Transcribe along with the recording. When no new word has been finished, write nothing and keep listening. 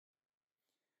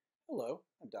Hello,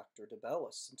 I'm Dr.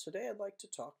 DeBellis, and today I'd like to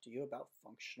talk to you about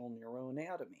functional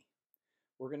neuroanatomy.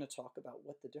 We're going to talk about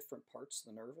what the different parts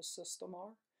of the nervous system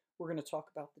are. We're going to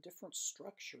talk about the different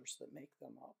structures that make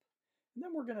them up. And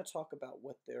then we're going to talk about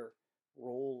what their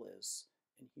role is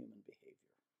in human behavior.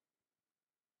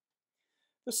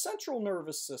 The central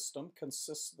nervous system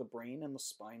consists of the brain and the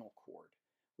spinal cord.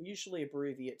 We usually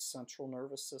abbreviate central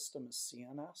nervous system as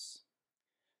CNS.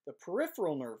 The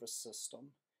peripheral nervous system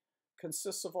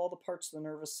consists of all the parts of the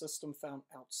nervous system found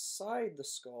outside the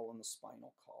skull and the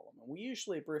spinal column. And we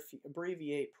usually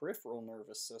abbreviate peripheral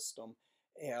nervous system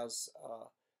as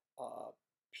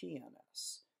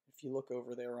PNS. If you look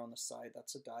over there on the side,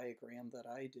 that's a diagram that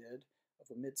I did of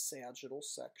a mid-sagittal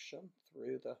section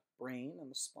through the brain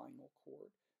and the spinal cord.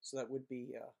 So that would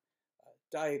be a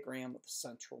diagram of the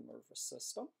central nervous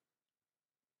system.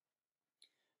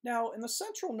 Now, in the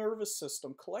central nervous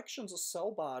system, collections of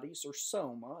cell bodies, or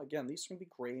soma, again, these can be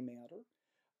gray matter,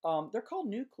 they're called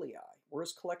nuclei,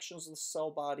 whereas collections of the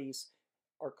cell bodies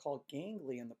are called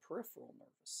ganglia in the peripheral nervous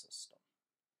system.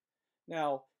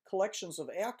 Now, collections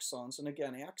of axons, and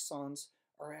again, axons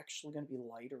are actually going to be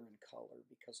lighter in color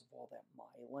because of all that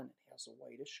myelin. It has a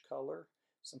whitish color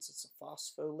since it's a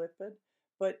phospholipid.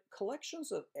 But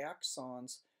collections of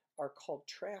axons are called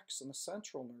tracts in the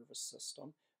central nervous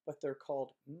system, but they're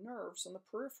called nerves in the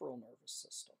peripheral nervous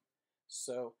system.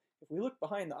 So if we look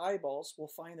behind the eyeballs, we'll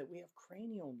find that we have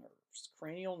cranial nerves.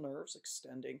 Cranial nerves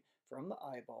extending from the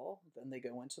eyeball, then they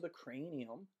go into the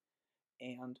cranium,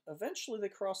 and eventually they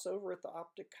cross over at the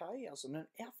optic chiasm. And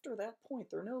after that point,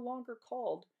 they're no longer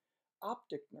called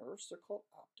optic nerves, they're called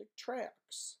optic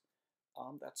tracts.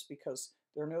 That's because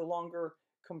they're no longer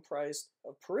comprised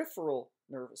of peripheral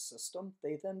nervous system.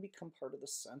 They then become part of the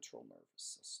central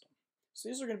nervous system. So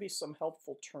these are going to be some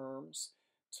helpful terms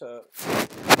for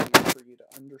you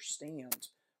to understand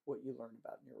what you learn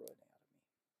about neuroanatomy.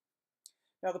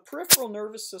 Now, the peripheral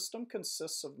nervous system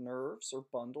consists of nerves or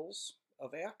bundles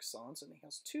of axons, and it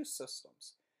has two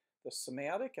systems, the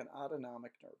somatic and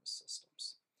autonomic nervous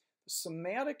systems. The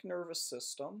somatic nervous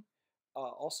system,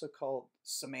 also called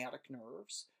somatic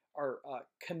nerves, are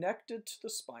connected to the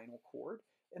spinal cord,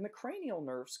 and the cranial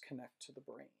nerves connect to the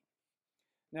brain.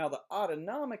 Now, the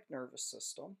autonomic nervous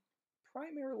system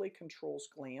primarily controls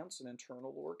glands and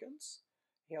internal organs.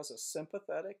 It has a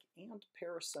sympathetic and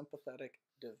parasympathetic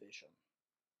division.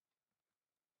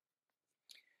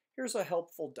 Here's a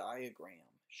helpful diagram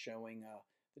showing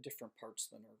the different parts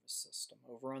of the nervous system.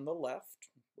 Over on the left,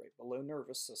 right below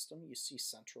nervous system, you see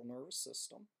central nervous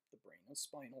system, the brain and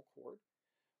spinal cord.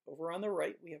 Over on the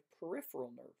right, we have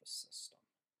peripheral nervous system.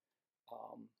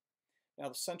 Now,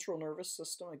 the central nervous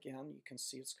system, again, you can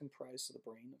see it's comprised of the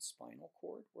brain and spinal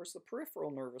cord, whereas the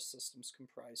peripheral nervous system is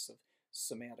comprised of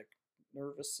somatic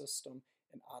nervous system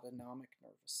and autonomic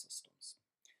nervous systems.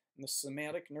 And the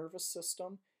somatic nervous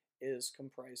system is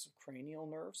comprised of cranial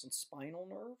nerves and spinal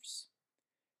nerves,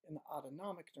 and the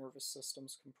autonomic nervous system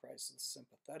is comprised of the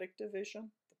sympathetic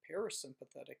division, the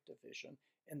parasympathetic division,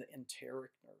 and the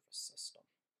enteric nervous system.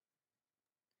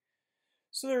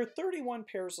 So there are 31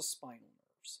 pairs of spinal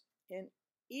nerves, and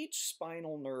each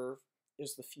spinal nerve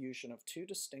is the fusion of two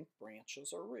distinct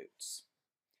branches or roots.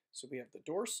 So we have the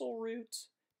dorsal root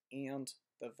and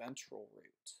the ventral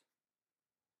root.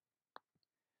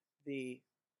 The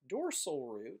dorsal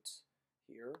root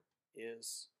here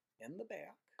is in the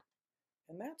back,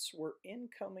 and that's where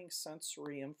incoming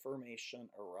sensory information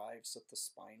arrives at the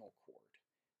spinal cord.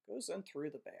 It goes in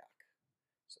through the back.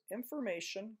 So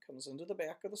information comes into the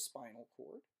back of the spinal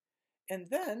cord, and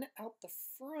then out the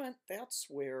front, that's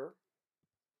where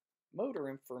motor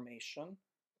information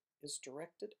is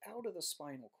directed out of the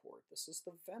spinal cord. This is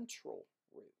the ventral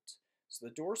root. So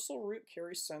the dorsal root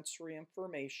carries sensory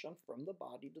information from the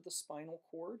body to the spinal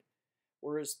cord,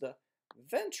 whereas the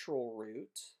ventral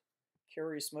root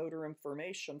carries motor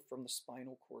information from the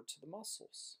spinal cord to the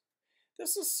muscles.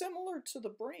 This is similar to the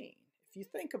brain. If you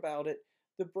think about it,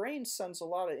 the brain sends a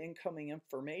lot of incoming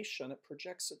information. It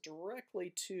projects it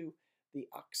directly to the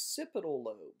occipital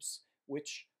lobes,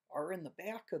 which are in the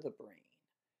back of the brain.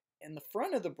 And the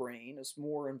front of the brain is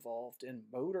more involved in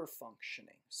motor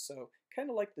functioning, so kind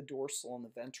of like the dorsal and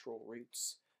the ventral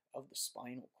roots of the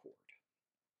spinal cord.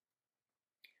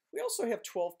 We also have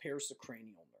 12 pairs of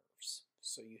cranial nerves.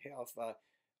 So you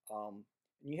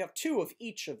have two of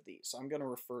each of these. I'm going to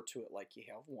refer to it like you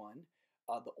have one.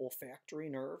 The olfactory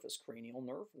nerve is cranial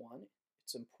nerve 1.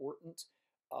 It's important.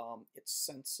 It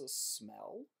senses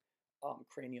smell.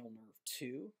 Cranial nerve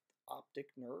 2. Optic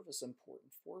nerve is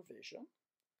important for vision.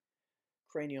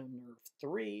 Cranial nerve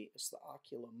 3 is the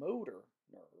oculomotor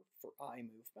nerve for eye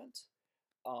movement.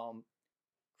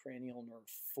 Cranial nerve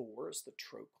 4 is the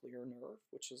trochlear nerve,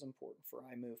 which is important for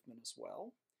eye movement as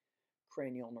well.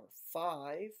 Cranial nerve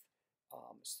 5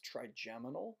 is the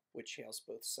trigeminal, which has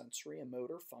both sensory and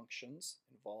motor functions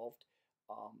involved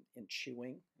in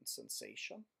chewing and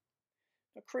sensation.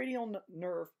 Now, cranial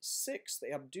nerve 6, the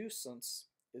abducens,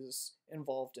 is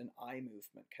involved in eye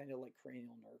movement, kind of like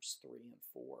cranial nerves 3 and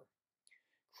 4.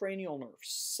 Cranial nerve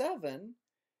 7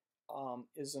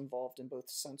 is involved in both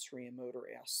sensory and motor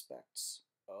aspects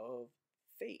of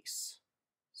face.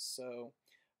 So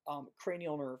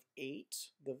cranial nerve 8,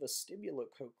 the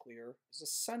vestibulocochlear, is a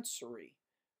sensory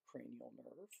cranial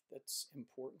nerve that's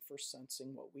important for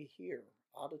sensing what we hear,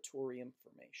 auditory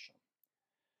information.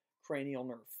 Cranial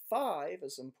nerve 5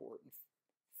 is important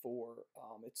for,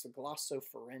 it's a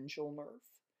glossopharyngeal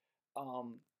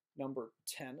nerve. Number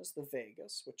 10 is the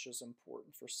vagus, which is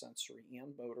important for sensory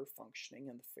and motor functioning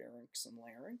in the pharynx and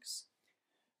larynx.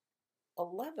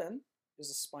 11 is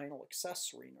a spinal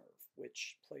accessory nerve,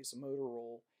 which plays a motor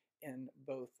role in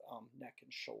both neck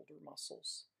and shoulder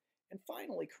muscles. And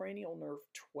finally, cranial nerve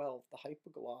 12, the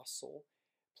hypoglossal,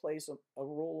 plays a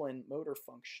role in motor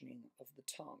functioning of the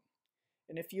tongue.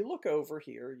 And if you look over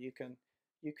here, you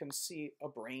can see a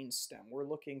brain stem. We're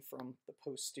looking from the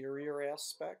posterior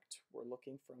aspect. We're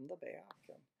looking from the back.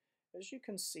 And as you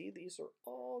can see, these are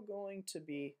all going to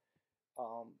be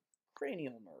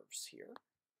cranial nerves here,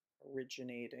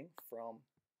 originating from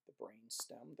the brain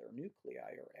stem. Their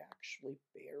nuclei are actually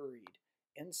buried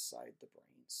inside the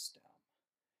brain stem.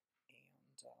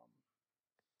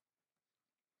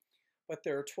 But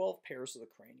there are 12 pairs of the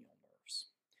cranial nerves.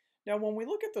 Now, when we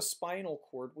look at the spinal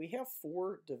cord, we have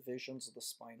 4 divisions of the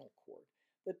spinal cord.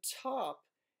 The top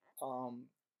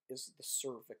is the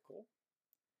cervical,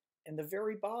 and the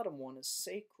very bottom one is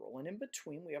sacral, and in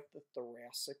between we have the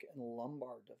thoracic and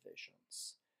lumbar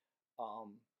divisions.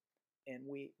 And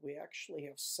we actually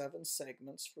have 7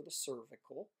 segments for the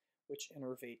cervical, which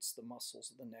innervates the muscles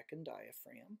of the neck and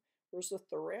diaphragm, whereas the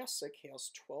thoracic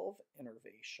has 12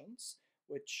 innervations,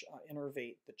 which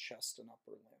innervate the chest and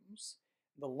upper limbs.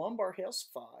 The lumbar has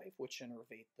 5, which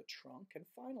innervate the trunk, and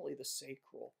finally the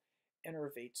sacral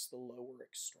innervates the lower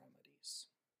extremities.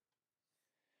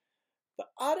 The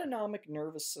autonomic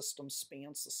nervous system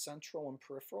spans the central and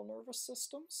peripheral nervous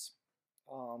systems.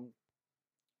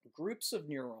 Groups of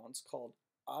neurons called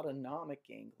autonomic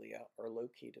ganglia are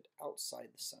located outside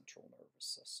the central nervous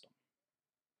system.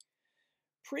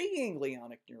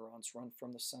 Preganglionic neurons run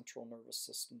from the central nervous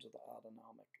system to the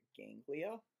autonomic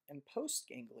ganglia, and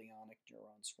postganglionic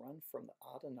neurons run from the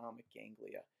autonomic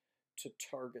ganglia to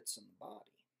targets in the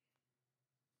body.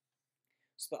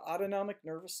 So the autonomic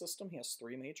nervous system has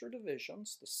 3 major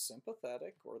divisions: the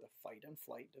sympathetic, or the fight and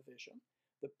flight division,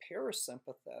 the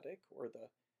parasympathetic, or the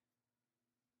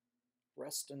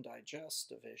rest and digest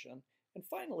division, and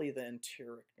finally the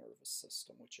enteric nervous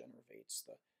system, which innervates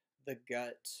the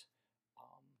gut.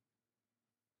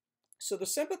 So the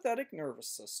sympathetic nervous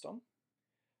system,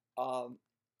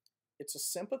 it's a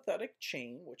sympathetic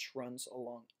chain which runs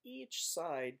along each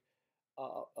side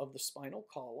of the spinal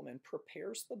column and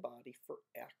prepares the body for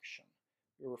action.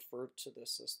 We refer to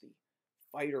this as the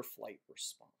fight or flight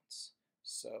response.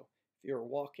 So if you're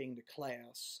walking to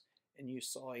class and you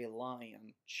saw a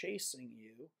lion chasing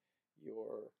you,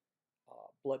 your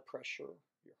blood pressure,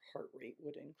 your heart rate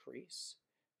would increase.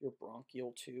 Your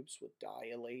bronchial tubes would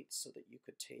dilate so that you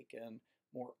could take in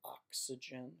more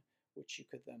oxygen, which you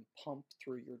could then pump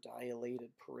through your dilated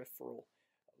peripheral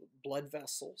blood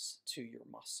vessels to your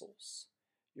muscles.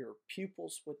 Your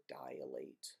pupils would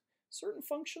dilate. Certain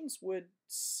functions would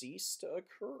cease to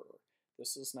occur.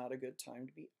 This is not a good time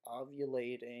to be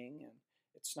ovulating, and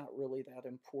it's not really that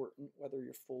important whether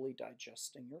you're fully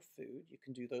digesting your food. You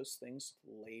can do those things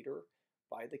later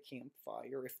by the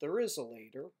campfire, if there is a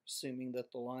later, assuming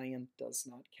that the lion does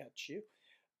not catch you.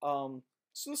 So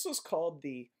this is called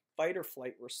the fight or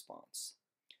flight response.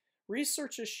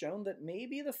 Research has shown that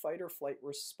maybe the fight or flight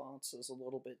response is a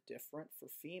little bit different for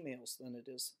females than it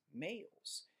is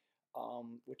males,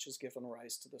 which has given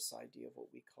rise to this idea of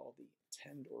what we call the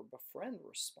tend or befriend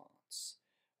response.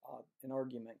 An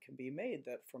argument can be made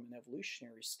that from an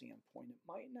evolutionary standpoint, it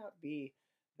might not be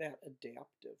that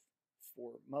adaptive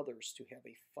for mothers to have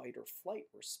a fight or flight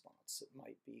response. It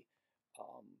might be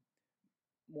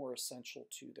more essential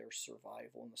to their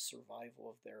survival and the survival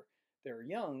of their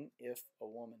young if a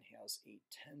woman has a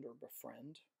tend or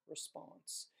befriend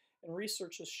response. And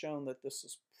research has shown that this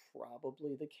is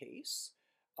probably the case.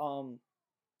 Now,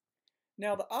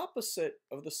 the opposite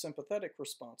of the sympathetic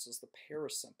response is the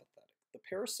parasympathetic. The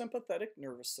parasympathetic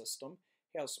nervous system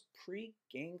has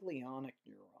preganglionic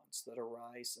neurons that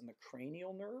arise in the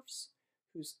cranial nerves,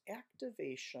 whose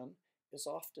activation is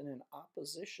often in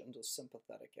opposition to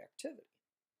sympathetic activity.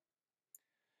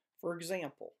 For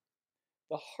example,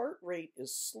 the heart rate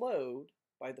is slowed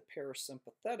by the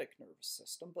parasympathetic nervous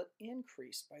system, but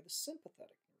increased by the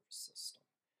sympathetic nervous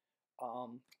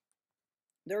system.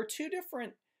 There are two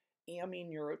different amine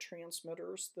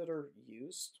neurotransmitters that are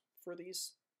used for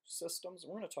these systems.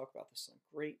 We're going to talk about this in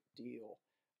a great deal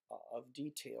of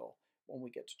detail when we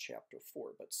get to chapter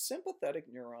 4. But sympathetic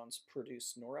neurons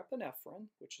produce norepinephrine,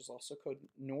 which is also called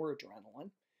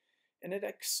noradrenaline, and it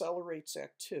accelerates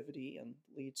activity and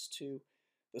leads to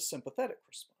the sympathetic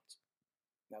response.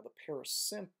 Now, the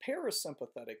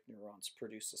parasympathetic neurons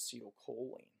produce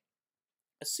acetylcholine.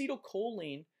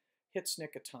 Acetylcholine hits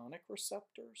nicotinic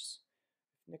receptors.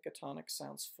 If nicotinic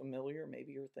sounds familiar,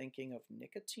 maybe you're thinking of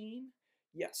nicotine.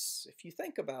 Yes, if you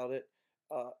think about it,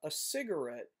 a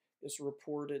cigarette is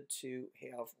reported to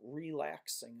have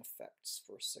relaxing effects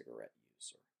for a cigarette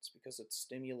user. It's because it's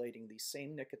stimulating these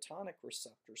same nicotinic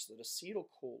receptors that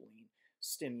acetylcholine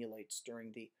stimulates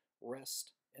during the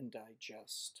rest and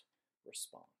digest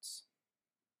response.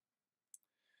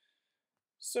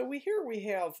 So here we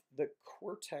have the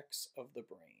cortex of the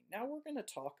brain. Now we're going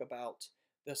to talk about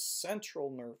the central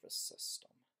nervous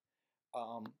system.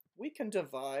 We can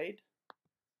divide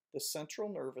the central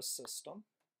nervous system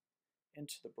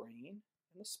into the brain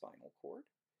and the spinal cord.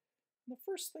 And the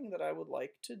first thing that I would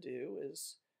like to do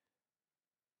is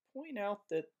point out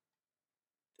that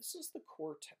this is the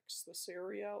cortex. This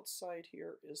area outside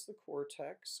here is the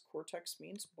cortex. Cortex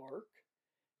means bark.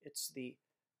 It's the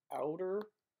outer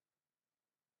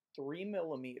 3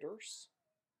 millimeters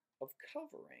of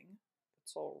covering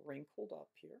that's all wrinkled up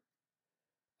here.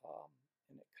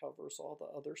 And it covers all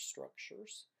the other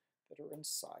structures that are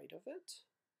inside of it.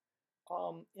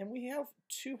 And we have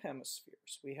two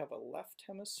hemispheres. We have a left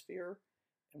hemisphere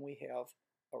and we have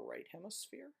a right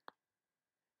hemisphere.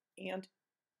 And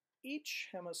each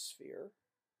hemisphere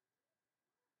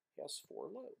has 4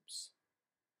 lobes.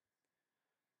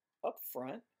 Up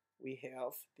front, we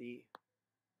have the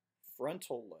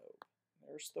frontal lobe.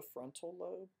 There's the frontal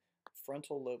lobe. The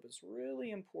frontal lobe is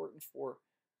really important for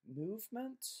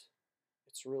movement.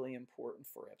 It's really important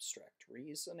for abstract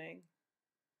reasoning,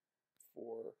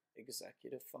 for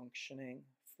executive functioning,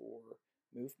 for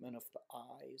movement of the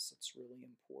eyes. It's really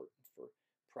important for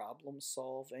problem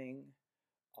solving.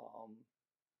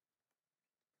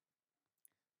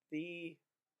 The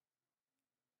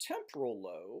temporal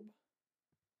lobe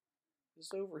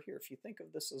is over here. If you think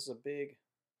of this as a big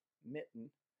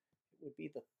mitten, it would be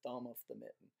the thumb of the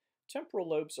mitten. Temporal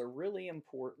lobes are really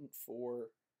important for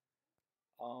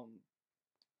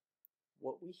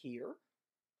what we hear,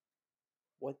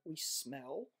 what we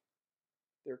smell.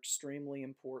 They're extremely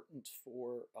important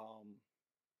for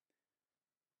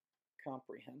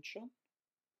comprehension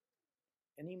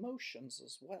and emotions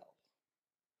as well.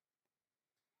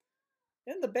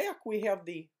 In the back, we have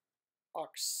the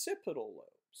occipital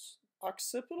lobes.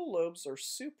 Occipital lobes are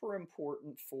super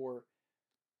important for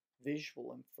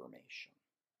visual information.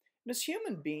 And as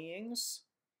human beings,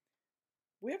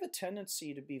 we have a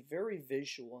tendency to be very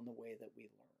visual in the way that we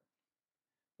learn.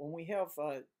 When we have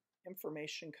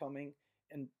information coming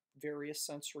in various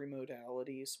sensory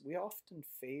modalities, we often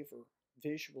favor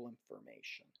visual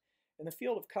information. And the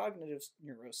field of cognitive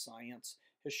neuroscience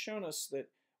has shown us that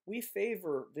we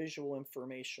favor visual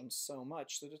information so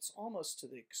much that it's almost to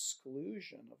the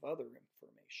exclusion of other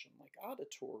information, like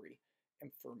auditory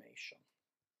information.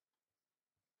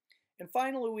 And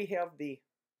finally, we have the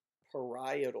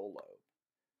parietal lobe.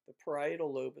 The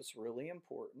parietal lobe is really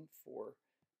important for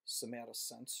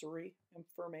somatosensory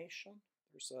information.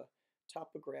 There's a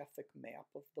topographic map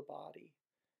of the body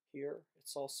here.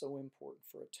 It's also important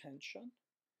for attention.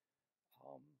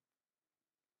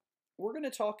 We're going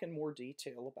to talk in more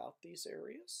detail about these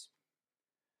areas.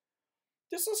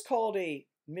 This is called a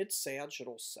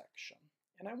mid-sagittal section,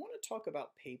 and I want to talk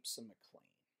about Papes and MacLean.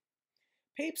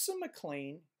 Papes and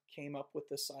MacLean came up with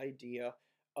this idea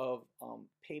of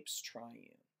Papes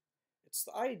triune. It's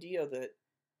the idea that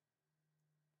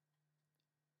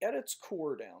at its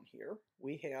core down here,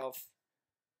 we have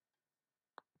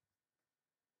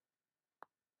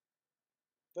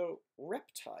the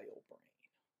reptile brain.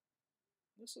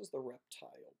 This is the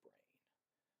reptile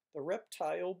brain. The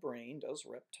reptile brain does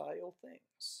reptile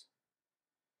things.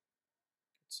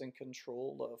 It's in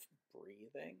control of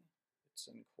breathing. It's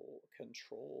in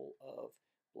control of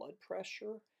blood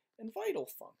pressure and vital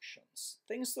functions,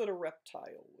 things that a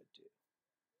reptile would do.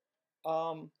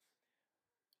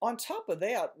 On top of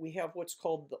that, we have what's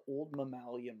called the old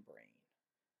mammalian brain.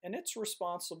 And it's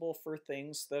responsible for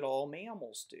things that all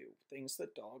mammals do, things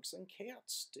that dogs and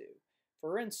cats do,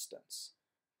 For instance,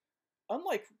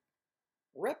 unlike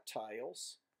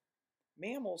reptiles,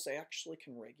 mammals actually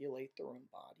can regulate their own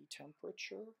body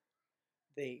temperature.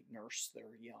 They nurse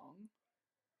their young.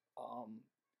 Um,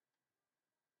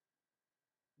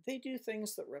 they do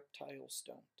things that reptiles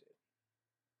don't do.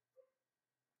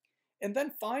 And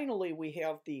then finally, we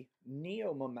have the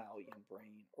neomammalian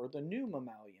brain, or the new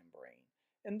mammalian brain.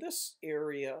 And this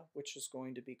area, which is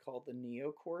going to be called the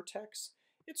neocortex,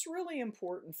 it's really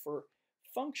important for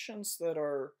functions that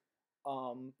are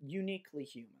uniquely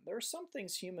human. There are some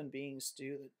things human beings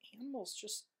do that animals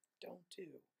just don't do.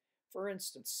 For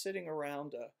instance, sitting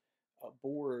around a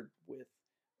board with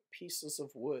pieces of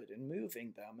wood and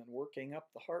moving them and working up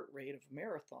the heart rate of a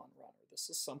marathon runner. This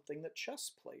is something that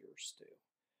chess players do.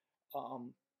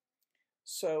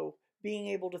 So being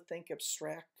able to think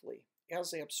abstractly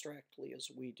as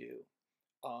we do,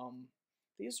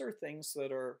 these are things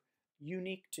that are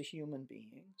unique to human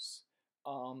beings,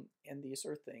 and these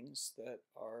are things that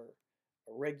are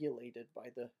regulated by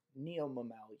the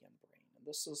neomammalian brain. And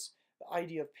this is the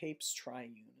idea of Papes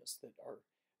triune, is that our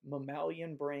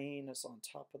mammalian brain is on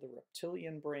top of the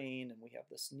reptilian brain, and we have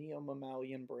this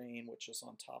neomammalian brain, which is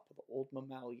on top of the old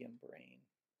mammalian brain.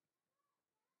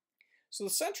 So the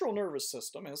central nervous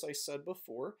system, as I said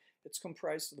before, it's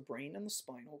comprised of the brain and the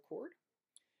spinal cord.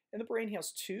 And the brain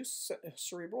has two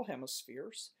cerebral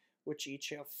hemispheres, which each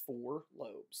have 4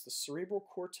 lobes. The cerebral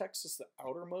cortex is the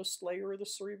outermost layer of the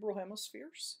cerebral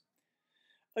hemispheres.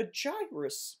 A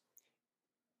gyrus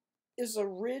is a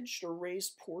ridged or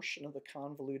raised portion of the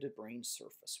convoluted brain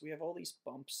surface. We have all these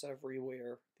bumps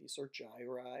everywhere. These are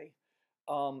gyri.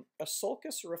 A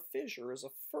sulcus or a fissure is a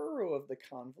furrow of the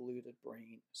convoluted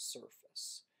brain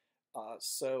surface.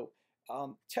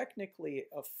 Technically,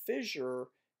 a fissure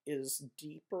is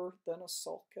deeper than a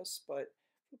sulcus, but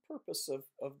for the purpose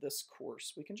of this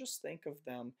course, we can just think of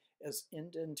them as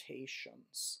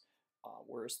indentations,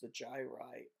 whereas the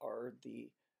gyri are the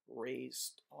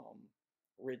raised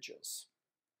ridges.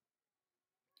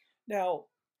 Now,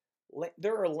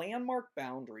 there are landmark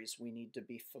boundaries we need to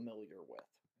be familiar with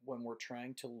when we're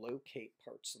trying to locate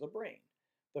parts of the brain.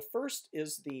 The first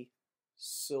is the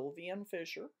Sylvian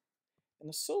fissure, and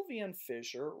the Sylvian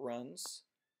fissure runs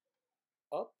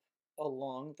up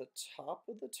along the top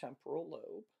of the temporal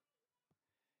lobe.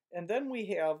 And then we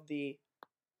have the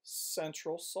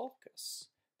central sulcus.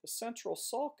 The central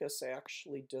sulcus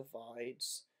actually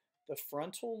divides the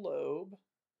frontal lobe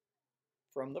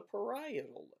from the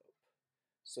parietal lobe.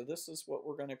 So this is what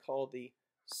we're going to call the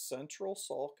central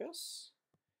sulcus,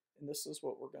 and this is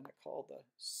what we're going to call the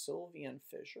Sylvian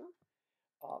fissure.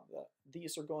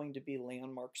 These are going to be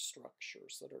landmark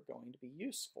structures that are going to be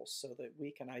useful so that we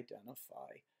can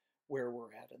identify where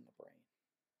we're at in the brain.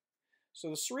 So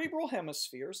the cerebral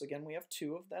hemispheres, again, we have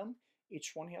 2 of them.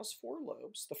 Each one has 4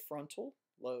 lobes. The frontal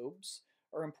lobes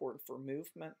are important for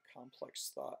movement,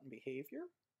 complex thought, and behavior,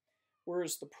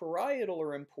 whereas the parietal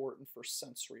are important for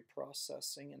sensory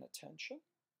processing and attention.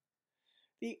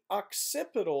 The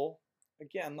occipital,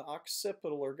 again, the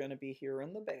occipital are going to be here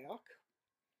in the back.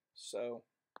 So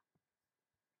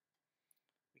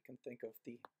we can think of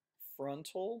the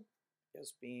frontal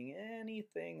as being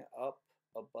anything up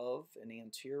above and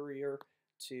anterior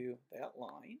to that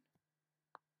line.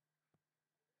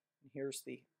 And here's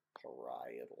the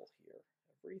parietal here,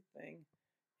 everything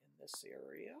in this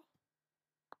area.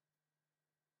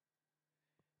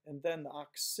 And then the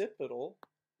occipital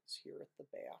is here at the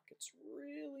back. It's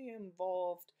really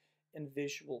involved in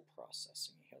visual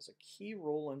processing. It has a key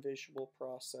role in visual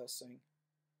processing.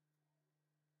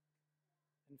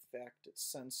 In fact, it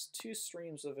sends 2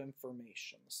 streams of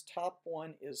information. This top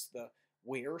one is the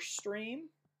where stream,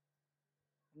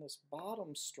 and this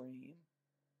bottom stream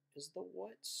is the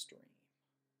what stream.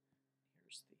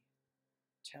 Here's the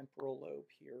temporal lobe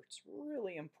here. It's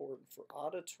really important for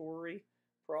auditory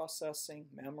processing,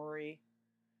 memory,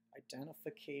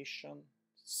 identification,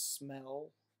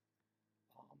 smell.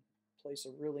 Plays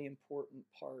a really important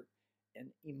part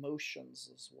in emotions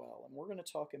as well. And we're going to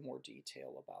talk in more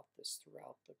detail about this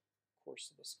throughout the course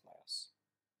of this class.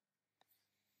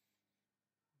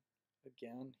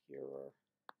 Again, here are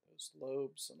those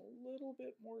lobes in a little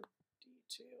bit more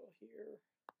detail here.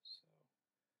 So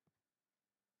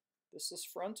this is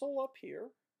frontal up here,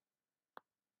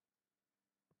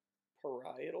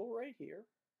 parietal right here,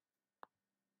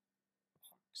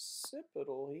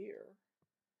 occipital here,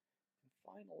 and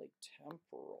finally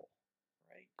temporal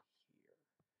right here.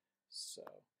 So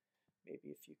maybe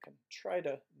if you can try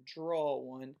to draw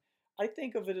one, I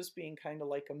think of it as being kind of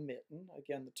like a mitten.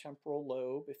 Again, the temporal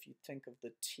lobe, if you think of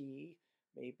the T,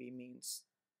 maybe means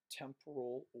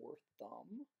temporal or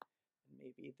thumb. And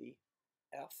maybe the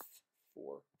F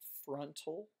for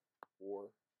frontal or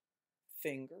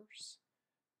fingers.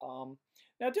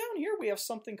 Now down here we have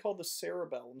something called the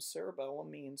cerebellum. Cerebellum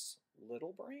means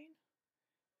little brain.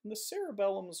 And the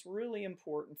cerebellum is really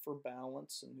important for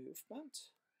balance and movement,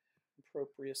 and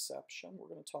proprioception. We're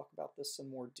going to talk about this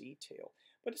in more detail.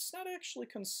 But it's not actually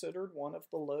considered one of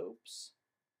the lobes.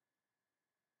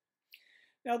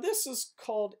 Now this is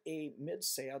called a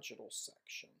mid-sagittal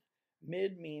section.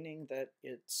 Mid meaning that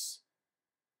it's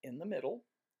in the middle,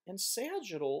 and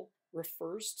sagittal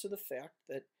refers to the fact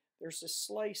that there's a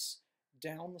slice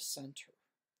down the center.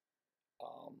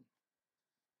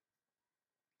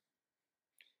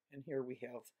 And here we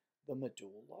have the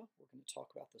medulla. We're going to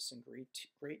talk about this in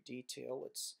great detail.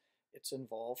 Its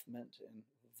involvement in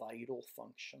vital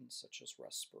functions such as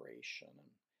respiration and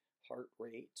heart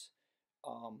rate.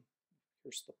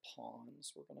 Here's the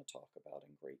pons we're going to talk about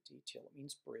in great detail. It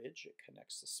means bridge. It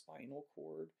connects the spinal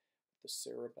cord with the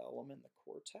cerebellum and the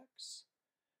cortex.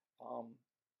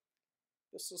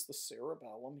 This is the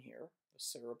cerebellum here. The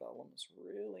cerebellum is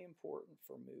really important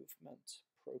for movement,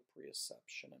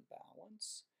 proprioception, and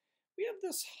balance. We have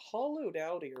this hollowed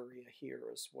out area here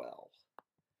as well.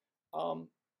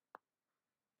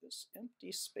 This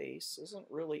empty space isn't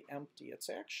really empty. It's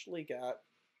actually got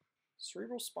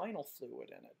cerebrospinal fluid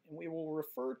in it, and we will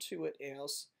refer to it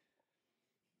as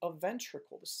a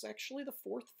ventricle. This is actually the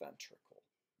fourth ventricle,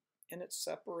 and it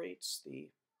separates the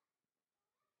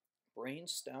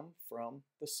brainstem from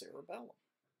the cerebellum.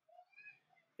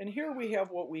 And here we have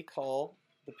what we call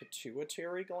the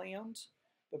pituitary gland.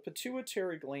 The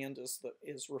pituitary gland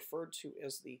is referred to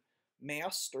as the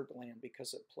master gland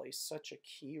because it plays such a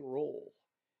key role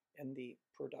in the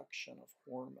production of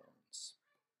hormones.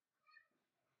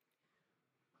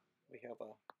 We have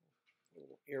a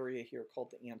little area here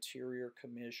called the anterior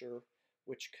commissure,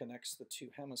 which connects the two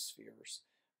hemispheres.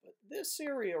 But this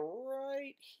area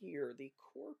right here, the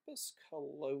corpus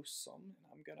callosum,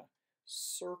 and I'm going to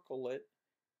circle it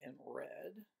in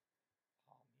red.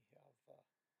 You have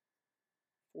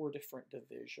 4 different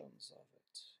divisions of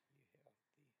it. You have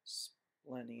the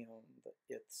splenium, the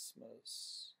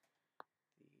isthmus,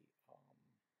 the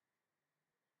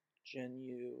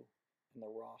genu, and the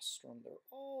rostrum. They're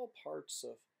all parts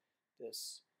of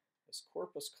this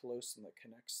corpus callosum that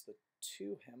connects the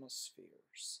 2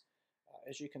 hemispheres.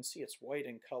 As you can see, it's white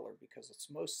in color because it's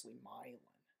mostly myelin.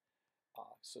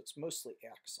 So it's mostly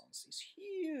axons, these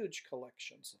huge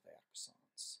collections of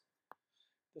axons.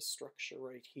 This structure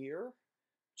right here,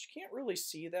 which you can't really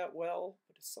see that well,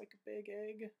 but it's like a big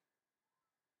egg.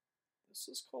 This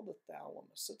is called the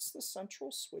thalamus. It's the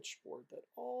central switchboard that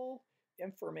all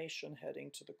information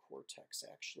heading to the cortex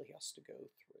actually has to go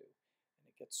through, and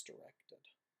it gets directed.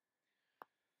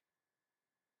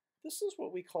 This is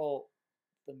what we call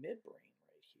the midbrain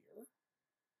right here.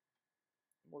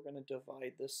 We're going to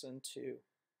divide this into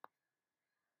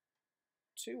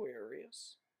 2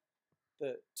 areas.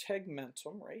 The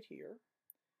tegmentum right here.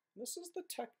 This is the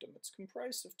tectum. It's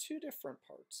comprised of 2 different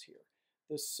parts here.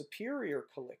 The superior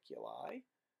colliculi.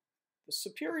 The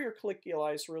superior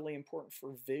colliculi is really important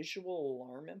for visual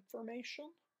alarm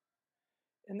information.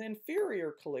 And the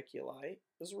inferior colliculi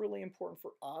is really important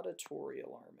for auditory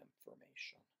alarm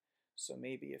information. So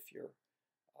maybe if you're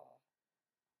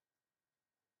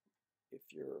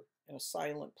in a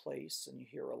silent place and you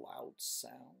hear a loud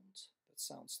sound that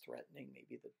sounds threatening,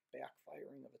 maybe the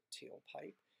backfiring of a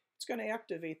tailpipe, it's going to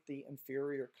activate the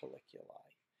inferior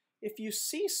colliculi. If you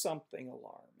see something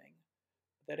alarming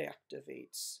that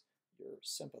activates your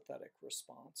sympathetic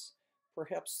response,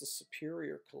 perhaps the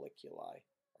superior colliculi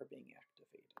are being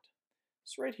activated.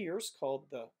 This right here is called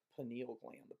the pineal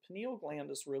gland. The pineal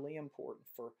gland is really important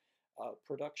for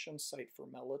production site for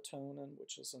melatonin,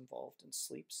 which is involved in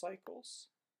sleep cycles.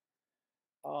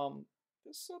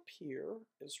 This up here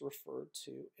is referred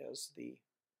to as the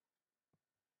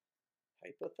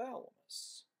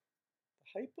hypothalamus.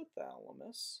 The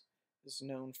hypothalamus is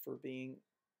known for being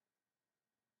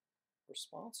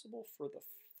responsible for the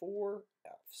 4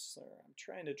 F's there. I'm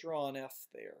trying to draw an F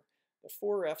there. The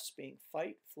 4 F's being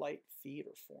fight, flight, feed,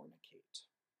 or fornicate.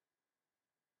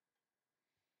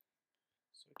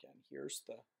 So again, here's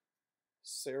the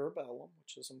cerebellum,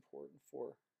 which is important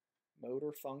for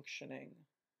motor functioning,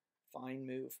 fine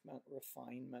movement,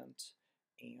 refinement,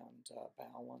 and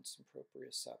balance and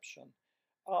proprioception.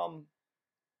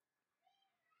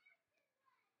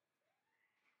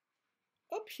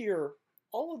 Up here,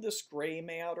 all of this gray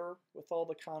matter with all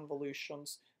the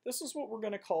convolutions, this is what we're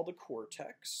going to call the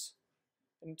cortex.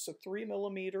 And it's a 3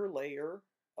 millimeter layer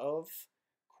of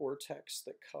cortex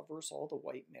that covers all the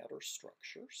white matter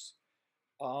structures.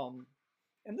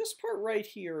 And this part right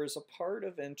here is a part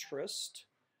of interest.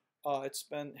 It's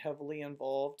been heavily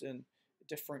involved in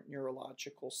different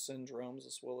neurological syndromes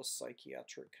as well as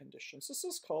psychiatric conditions. This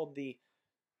is called the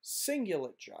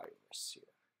cingulate gyrus here.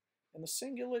 And the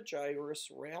cingulate gyrus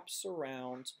wraps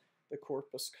around the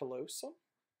corpus callosum.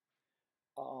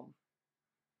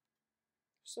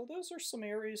 So those are some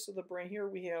areas of the brain. Here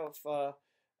we have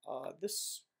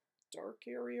this dark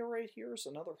area right here is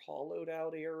another hollowed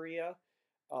out area.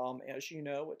 As you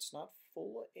know, it's not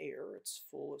full of air, it's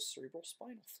full of cerebral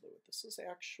spinal fluid. This is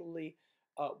actually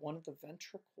one of the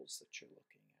ventricles that you're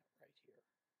looking at right here.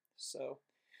 So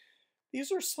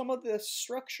these are some of the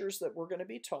structures that we're going to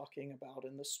be talking about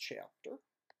in this chapter.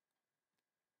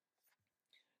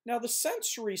 Now the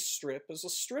sensory strip is a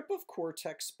strip of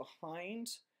cortex behind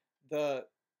the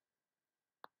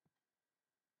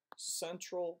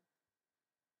central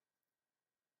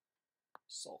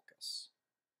sulcus.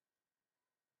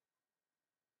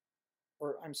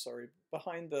 Or I'm sorry,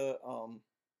 behind the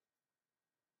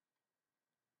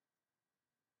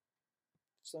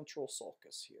central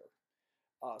sulcus here.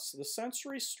 So the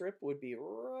sensory strip would be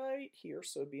right here,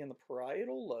 so it'd be in the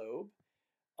parietal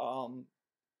lobe.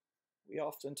 We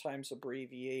oftentimes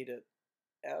abbreviate it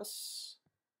S1.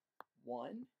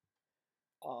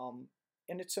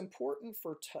 And it's important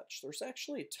for touch. There's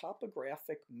actually a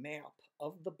topographic map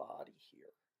of the body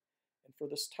here. And for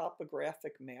this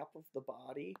topographic map of the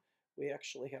body, we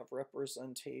actually have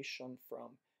representation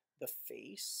from the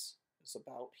face is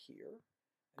about here,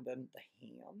 and then the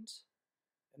hand,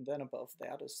 and then above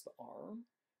that is the arm.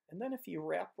 And then if you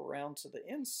wrap around to the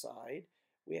inside,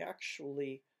 we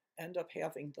actually end up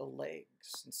having the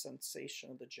legs and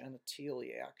sensation of the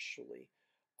genitalia actually.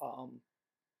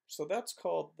 So that's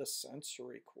called the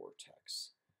sensory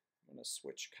cortex. I'm going to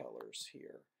switch colors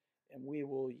here, and we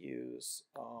will use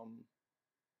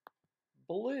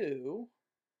blue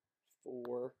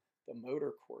for the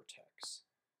motor cortex.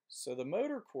 So the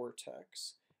motor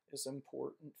cortex is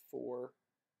important for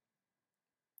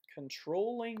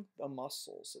controlling the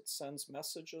muscles. It sends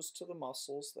messages to the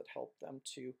muscles that help them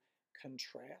to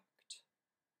contract.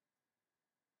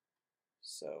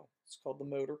 So it's called the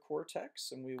motor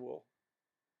cortex, and we will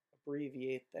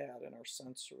abbreviate that in our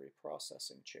sensory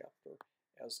processing chapter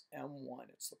as M1.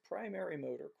 It's the primary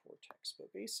motor cortex,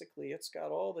 but basically it's got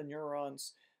all the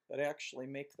neurons that actually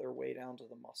make their way down to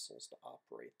the muscles to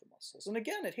operate the muscles. And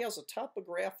again, it has a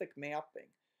topographic mapping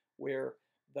where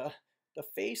the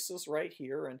face is right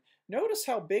here, and notice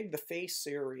how big the face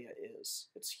area is.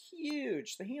 It's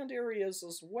huge. The hand area is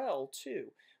as well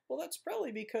too. Well, that's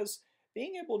probably because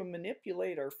being able to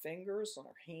manipulate our fingers and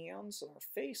our hands and our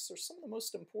face are some of the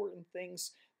most important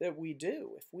things that we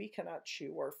do. If we cannot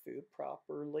chew our food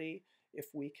properly, if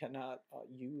we cannot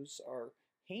use our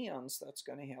hands, that's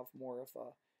going to have more of a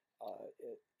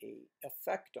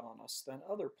effect on us than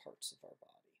other parts of our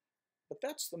body. But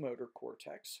that's the motor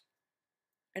cortex.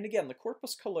 And again, the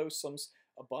corpus callosum's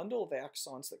a bundle of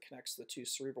axons that connects the two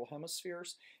cerebral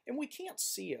hemispheres, and we can't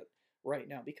see it right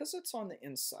now because it's on the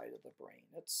inside of the brain.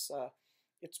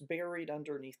 It's buried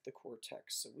underneath the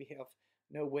cortex, so we have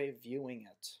no way of viewing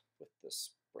it with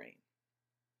this brain.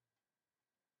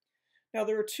 Now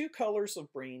there are two colors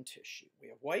of brain tissue. We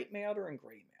have white matter and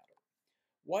gray matter.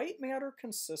 White matter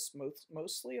consists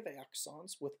mostly of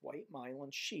axons with white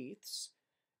myelin sheaths,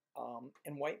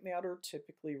 and white matter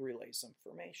typically relays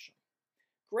information.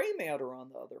 Gray matter, on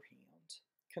the other hand,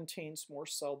 contains more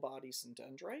cell bodies and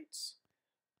dendrites,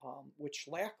 which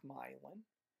lack myelin,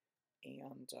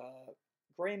 and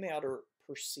gray matter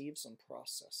perceives and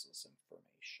processes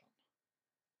information.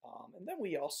 And then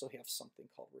we also have something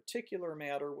called reticular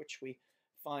matter, which we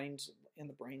find in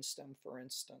the brainstem, for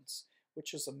instance,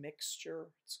 which is a mixture.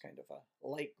 It's kind of a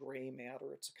light gray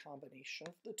matter. It's a combination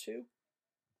of the two.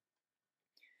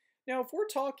 Now, if we're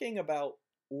talking about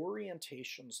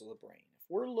orientations of the brain, if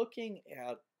we're looking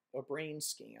at a brain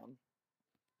scan,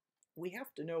 we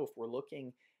have to know if we're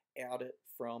looking at it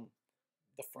from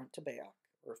the front to back,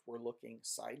 or if we're looking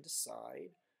side to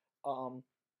side.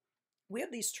 We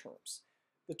have these terms.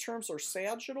 The terms are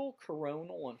sagittal,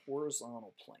 coronal, and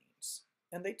horizontal planes,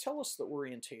 and they tell us the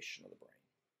orientation of the brain.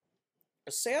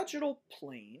 A sagittal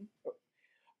plane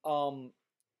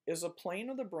is a plane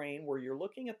of the brain where you're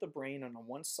looking at the brain, and on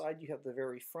one side you have the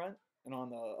very front, and on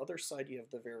the other side you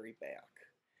have the very back.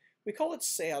 We call it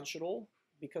sagittal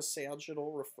because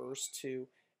sagittal refers to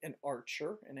an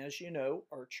archer, and as you know,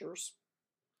 archers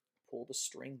pull the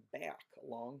string back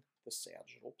along the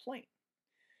sagittal plane.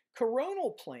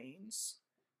 Coronal planes,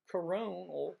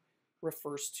 coronal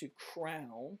refers to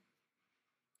crown.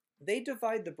 They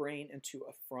divide the brain into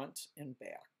a front and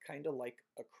back, kind of like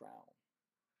a crown.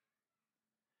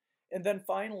 And then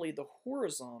finally, the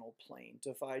horizontal plane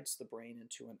divides the brain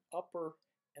into an upper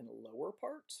and lower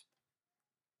part.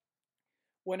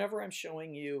 Whenever I'm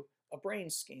showing you a brain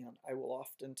scan, I will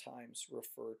oftentimes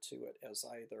refer to it as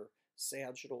either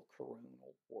sagittal,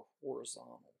 coronal, or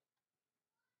horizontal.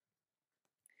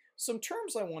 Some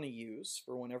terms I want to use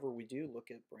for whenever we do look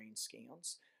at brain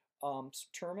scans, some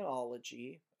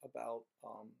terminology about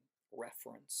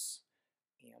reference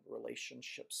and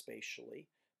relationship spatially.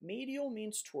 Medial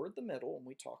means toward the middle when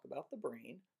we talk about the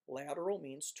brain. Lateral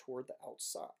means toward the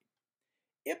outside.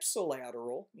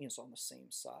 Ipsilateral means on the same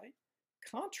side.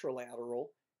 Contralateral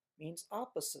means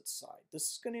opposite side. This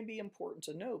is going to be important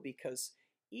to know because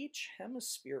each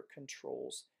hemisphere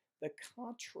controls the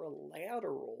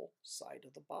contralateral side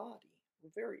of the body. A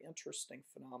very interesting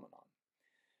phenomenon.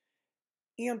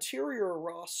 Anterior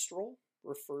rostral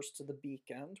refers to the beak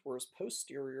end, whereas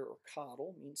posterior or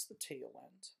caudal means the tail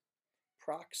end.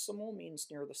 Proximal means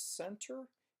near the center,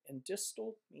 and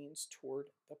distal means toward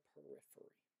the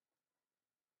periphery.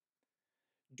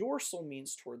 Dorsal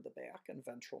means toward the back, and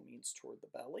ventral means toward the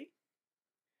belly.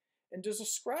 And to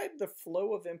describe the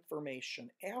flow of information,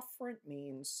 afferent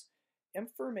means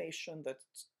information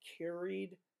that's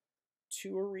carried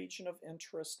to a region of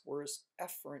interest, whereas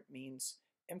efferent means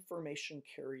information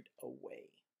carried away.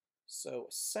 So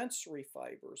sensory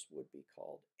fibers would be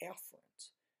called afferent,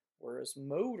 whereas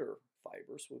motor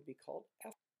fibers would be called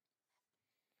efferent.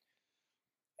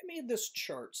 I made this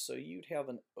chart so you'd have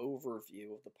an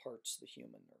overview of the parts of the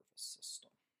human nervous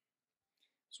system.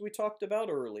 As we talked about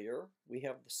earlier, we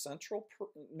have the central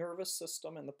nervous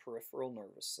system and the peripheral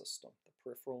nervous system. The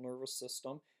peripheral nervous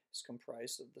system is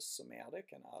comprised of the somatic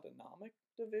and autonomic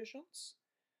divisions.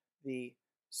 The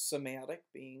somatic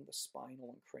being the spinal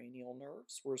and cranial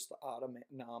nerves, whereas the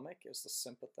autonomic is the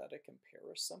sympathetic and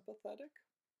parasympathetic.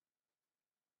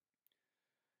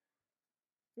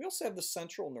 We also have the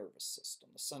central nervous system.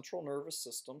 The central nervous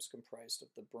system is comprised of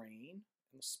the brain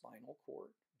and the spinal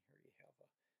cord. Here you have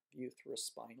a view through a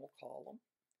spinal column.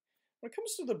 When it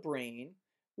comes to the brain,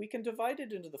 we can divide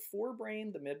it into the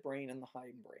forebrain, the midbrain, and the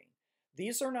hindbrain.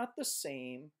 These are not the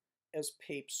same as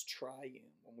Pape's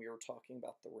triune when we were talking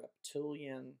about the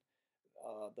reptilian,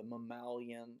 the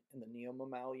mammalian, and the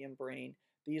neomammalian brain.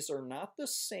 These are not the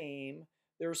same.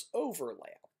 There's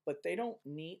overlap, but they don't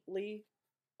neatly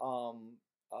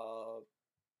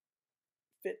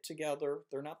fit together.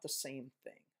 They're not the same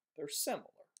thing. They're similar.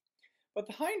 But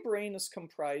the hindbrain is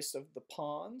comprised of the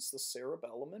pons, the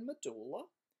cerebellum, and medulla.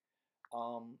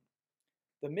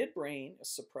 The midbrain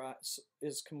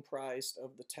is comprised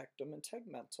of the tectum and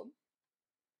tegmentum.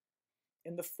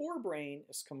 And the forebrain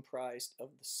is comprised of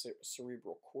the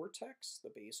cerebral cortex,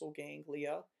 the basal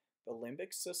ganglia, the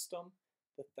limbic system,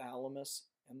 the thalamus,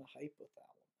 and the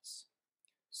hypothalamus.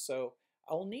 So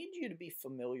I'll need you to be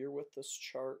familiar with this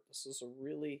chart. This is a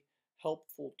really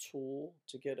helpful tool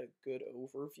to get a good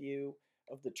overview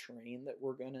of the terrain that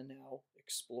we're going to now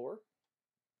explore.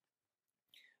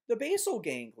 The basal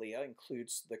ganglia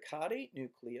includes the caudate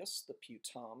nucleus, the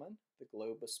putamen, the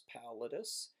globus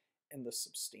pallidus, and the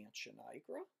substantia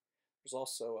nigra. There's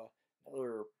also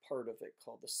another part of it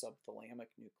called the subthalamic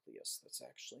nucleus that's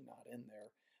actually not in there.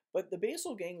 But the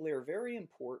basal ganglia are very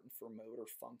important for motor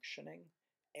functioning,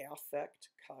 affect,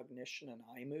 cognition, and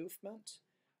eye movement.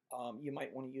 You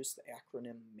might want to use the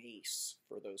acronym MACE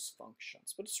for those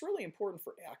functions. But it's really important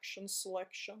for action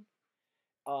selection.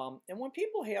 And when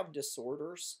people have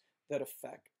disorders that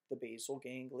affect the basal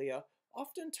ganglia,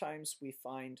 oftentimes we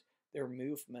find their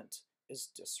movement is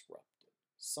disrupted.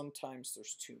 Sometimes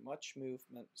there's too much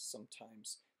movement,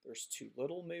 sometimes there's too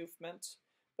little movement.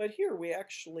 But here we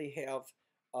actually have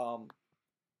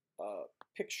a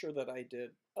picture that I did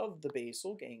of the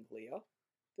basal ganglia.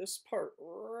 This part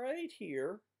right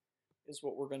here is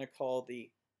what we're going to call the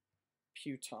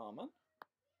putamen.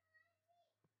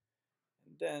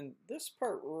 And then this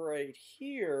part right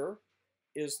here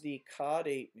is the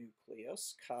caudate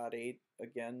nucleus. Caudate,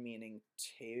 again, meaning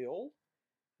tail.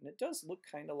 And it does look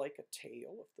kind of like a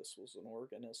tail. If this was an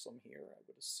organism here, I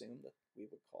would assume that we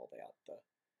would call that the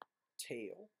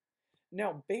tail.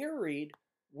 Now, buried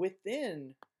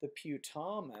within the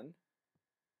putamen,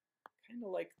 kind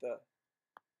of like the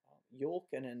yolk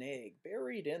in an egg,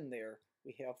 buried in there,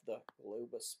 we have the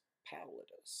globus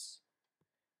pallidus.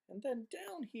 And then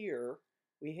down here,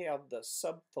 we have the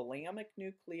subthalamic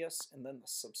nucleus and then the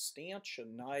substantia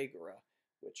nigra,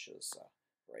 which is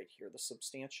right here. The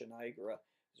substantia nigra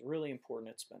is really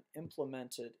important. It's been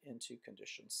implemented into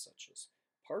conditions such as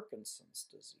Parkinson's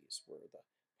disease, where the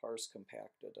pars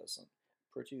compacta doesn't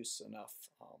produce enough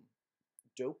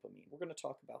dopamine. We're going to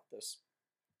talk about this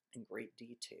in great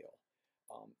detail.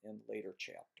 in later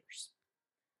chapters.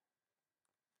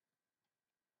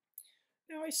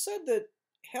 Now, I said that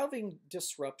having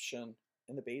disruption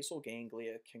in the basal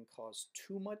ganglia can cause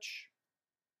too much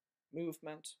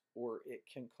movement or it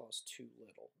can cause too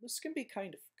little. This can be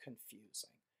kind of confusing.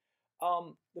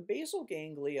 The basal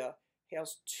ganglia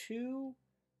has two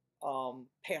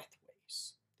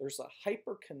pathways. There's a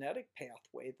hyperkinetic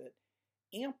pathway that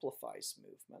amplifies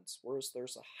movements, whereas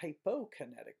there's a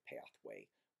hypokinetic pathway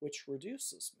which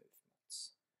reduces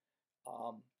movements.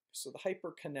 So the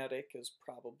hyperkinetic is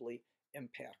probably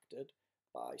impacted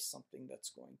by something that's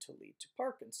going to lead to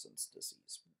Parkinson's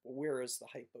disease, whereas the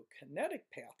hypokinetic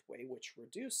pathway, which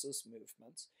reduces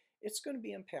movements, it's going to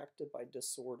be impacted by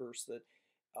disorders that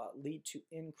lead to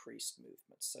increased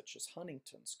movements, such as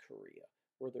Huntington's chorea,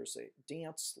 where there's a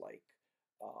dance-like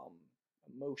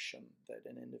motion that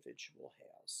an individual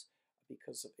has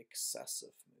because of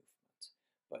excessive movement.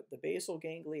 But the basal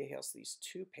ganglia has these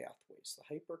two pathways,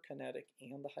 the hyperkinetic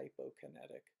and the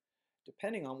hypokinetic.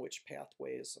 Depending on which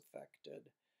pathway is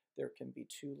affected, there can be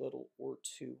too little or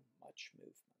too much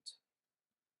movement.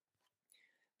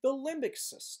 The limbic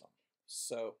system.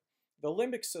 So the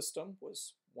limbic system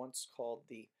was once called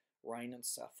the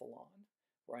rhinencephalon.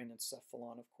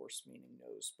 Rhinencephalon, of course, meaning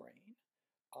nose brain,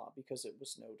 because it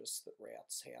was noticed that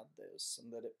rats had this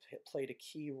and that it played a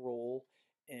key role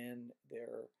in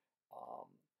their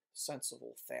sense of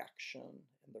olfaction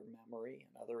and their memory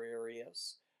and other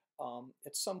areas.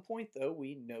 At some point, though,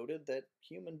 we noted that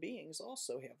human beings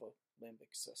also have a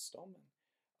limbic system.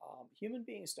 And human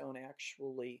beings don't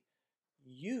actually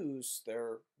use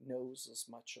their nose as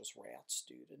much as rats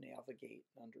do to navigate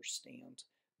and understand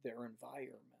their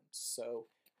environment. So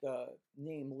the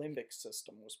name limbic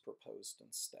system was proposed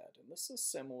instead. And this is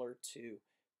similar to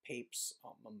Pape's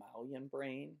mammalian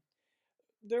brain.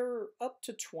 There are up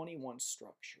to 21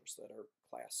 structures that are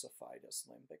classified as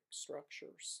limbic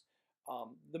structures.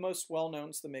 The most well-known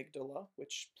is the amygdala,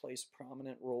 which plays a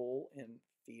prominent role in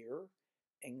fear,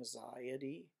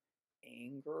 anxiety,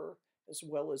 anger, as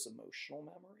well as emotional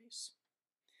memories.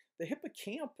 The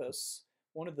hippocampus,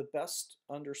 one of the best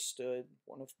understood,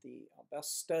 one of the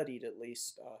best studied at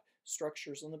least,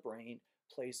 structures in the brain,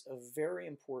 plays a very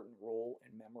important role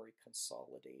in memory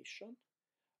consolidation,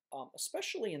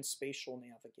 especially in spatial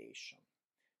navigation.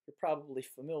 You're probably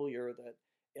familiar that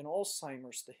in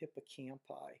Alzheimer's, the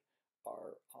hippocampi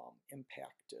are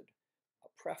impacted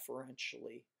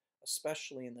preferentially,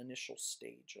 especially in the initial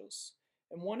stages.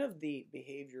 And one of the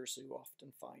behaviors you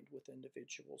often find with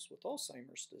individuals with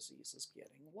Alzheimer's disease is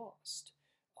getting lost.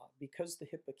 Because the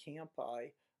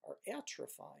hippocampi are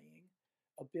atrophying,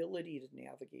 ability to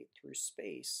navigate through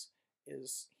space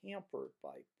is hampered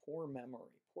by poor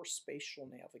memory, poor spatial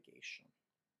navigation.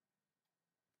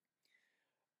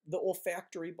 The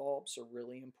olfactory bulbs are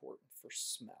really important for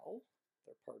smell.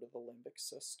 They're part of the limbic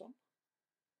system.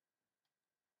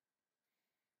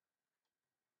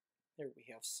 Here we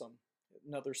have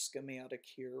another schematic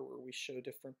here where we show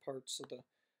different parts of the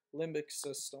limbic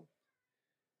system.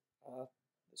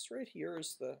 This right here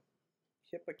is the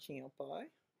hippocampi.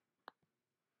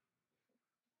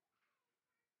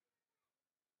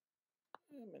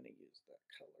 I'm going to use that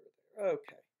color there.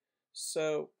 Okay,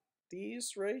 so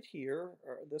these right here,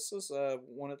 this is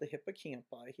one of the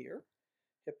hippocampi here.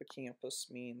 Hippocampus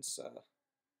means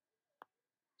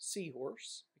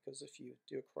seahorse, because if you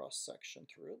do a cross-section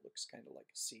through it, it looks kind of like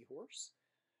a seahorse.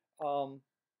 And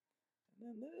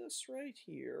then this right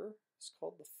here is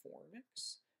called the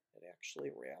fornix. It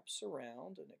actually wraps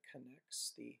around and it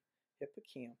connects the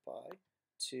hippocampi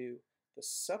to the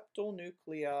septal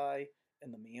nuclei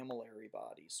and the mammillary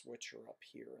bodies, which are up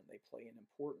here, and they play an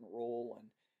important role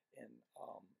in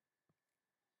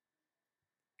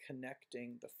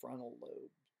connecting the frontal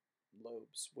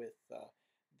lobes with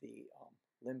the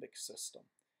limbic system.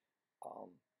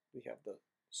 We have the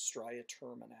stria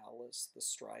terminalis, the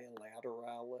stria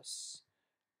lateralis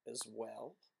as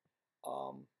well.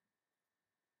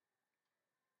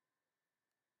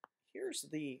 Here's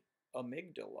the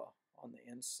amygdala on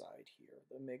the inside here.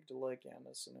 The amygdala, again,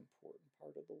 is an important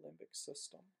part of the limbic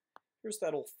system. Here's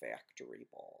that olfactory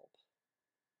bulb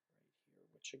right here,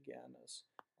 which again is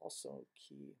also a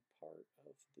key part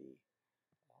of the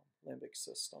limbic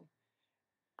system.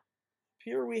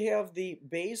 Here we have the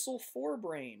basal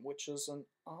forebrain, which is an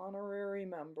honorary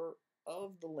member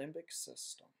of the limbic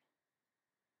system.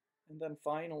 And then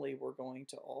finally, we're going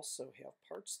to also have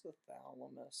parts of the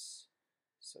thalamus,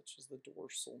 such as the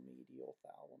dorsal medial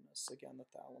thalamus. Again, the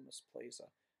thalamus plays a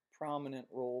prominent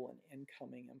role in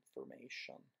incoming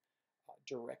information,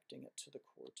 directing it to the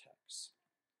cortex.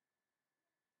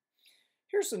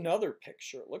 Here's another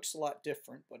picture. It looks a lot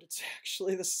different, but it's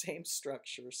actually the same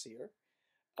structures here.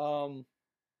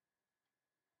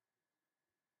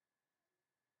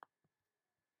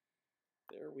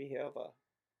 There we have a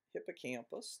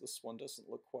hippocampus. This one doesn't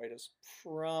look quite as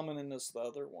prominent as the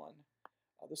other one.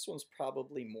 This one's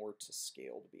probably more to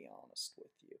scale, to be honest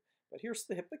with you. But here's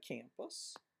the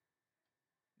hippocampus.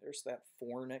 There's that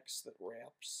fornix that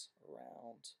wraps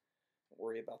around. Don't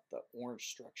worry about the orange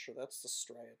structure. That's the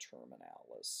stria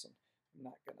terminalis. And I'm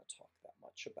not going to talk that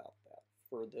much about that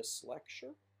for this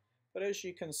lecture. But as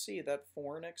you can see, that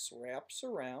fornix wraps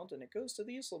around, and it goes to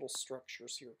these little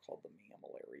structures here called the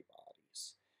mammillary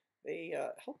bodies. They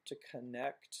help to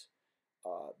connect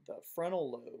the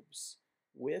frontal lobes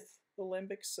with the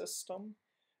limbic system.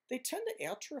 They tend to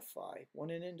atrophy when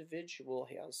an individual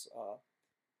has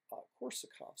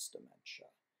Korsakoff's dementia.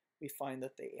 We find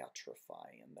that they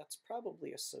atrophy, and that's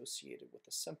probably associated with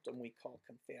a symptom we call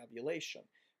confabulation.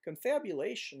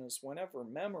 Confabulation is whenever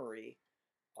memory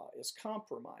is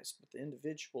compromised, but the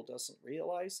individual doesn't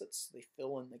realize it, so they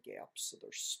fill in the gaps of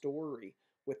their story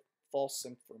with false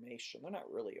information. They're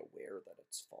not really aware that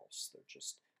it's false. They're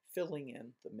just filling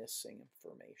in the missing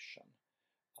information.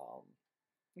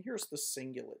 And here's the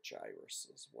cingulate gyrus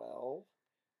as well,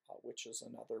 which is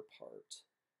another part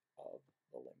of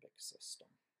the limbic system.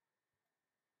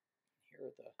 Here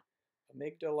are the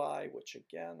amygdalae, which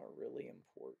again are really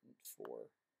important for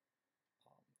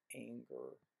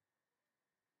anger,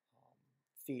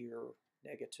 fear,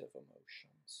 negative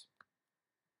emotions.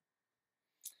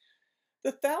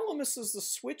 The thalamus is the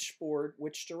switchboard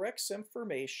which directs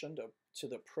information to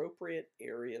the appropriate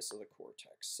areas of the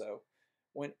cortex. So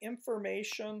when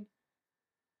information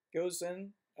goes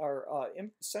in, or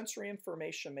sensory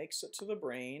information makes it to the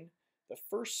brain, the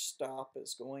first stop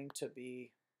is going to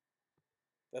be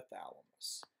the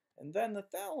thalamus. And then the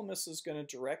thalamus is going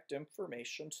to direct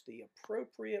information to the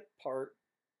appropriate part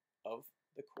of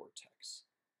the cortex.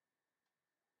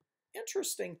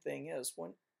 Interesting thing is,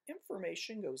 when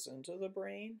information goes into the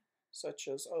brain, such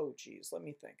as, oh geez, let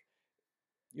me think,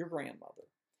 your grandmother,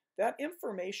 that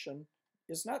information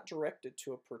is not directed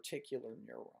to a particular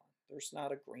neuron. There's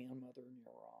not a grandmother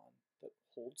neuron that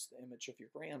holds the image of your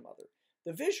grandmother.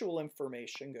 The visual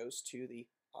information goes to the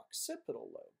occipital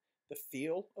lobe. The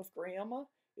feel of grandma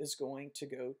is going to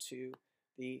go to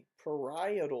the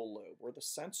parietal lobe, where the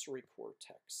sensory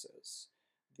cortex is.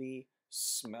 The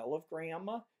smell of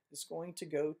grandma is going to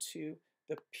go to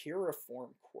the piriform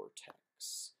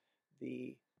cortex.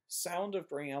 The sound of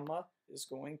grandma is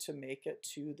going to make it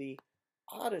to the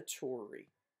auditory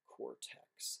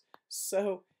cortex.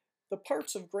 So the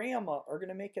parts of grandma are going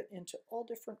to make it into all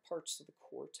different parts of the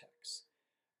cortex.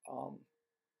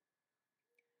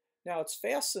 Now it's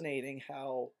fascinating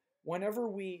how whenever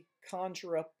we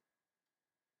conjure up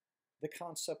the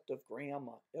concept of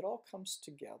grandma, it all comes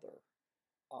together.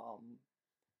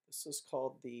 This is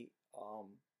called the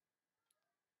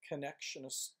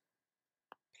connectionist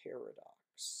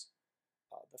paradox.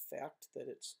 The fact that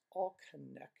it's all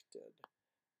connected,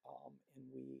 and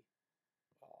we,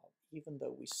 even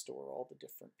though we store all the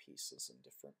different pieces in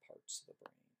different parts of the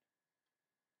brain.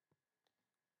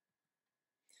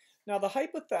 Now the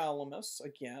hypothalamus,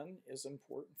 again, is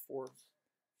important for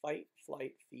fight,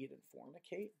 flight, feed, and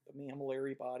fornicate. The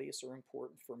mammillary bodies are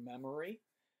important for memory.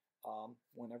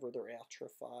 Whenever they're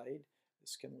atrophied,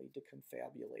 this can lead to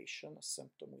confabulation, a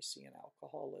symptom we see in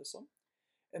alcoholism.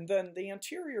 And then the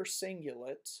anterior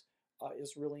cingulate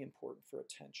is really important for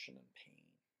attention and pain.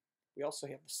 We also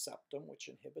have the septum, which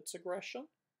inhibits aggression.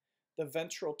 The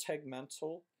ventral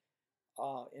tegmental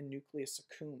and nucleus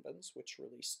accumbens, which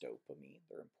release dopamine.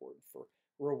 They're important for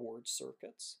reward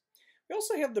circuits. We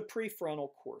also have the prefrontal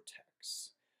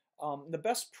cortex. The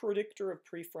best predictor of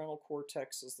prefrontal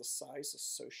cortex is the size of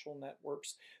social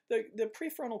networks. The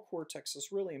prefrontal cortex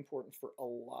is really important for a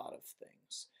lot of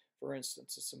things. For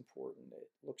instance, it's important, it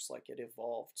looks like it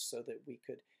evolved so that we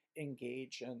could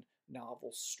engage in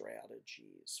novel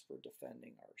strategies for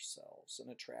defending ourselves and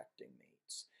attracting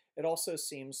mates. It also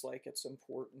seems like it's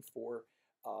important for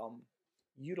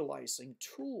utilizing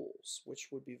tools, which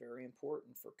would be very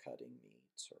important for cutting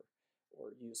meat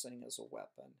or using as a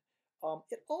weapon.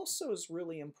 It also is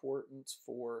really important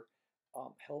for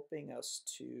helping us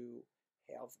to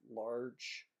have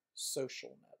large social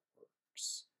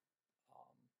networks.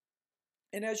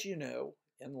 And as you know,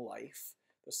 in life,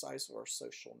 the size of our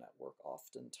social network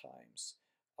oftentimes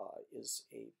is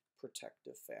a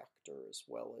protective factor, as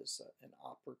well as an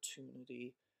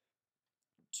opportunity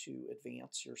to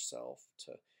advance yourself,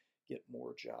 to get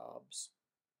more jobs,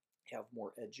 have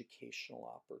more educational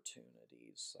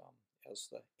opportunities. As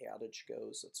the adage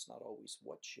goes, it's not always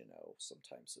what you know,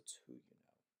 sometimes it's who you know.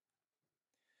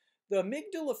 The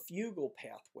amygdala fugal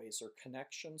pathways are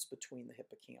connections between the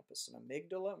hippocampus and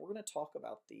amygdala. And we're going to talk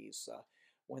about these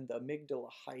when the amygdala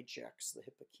hijacks the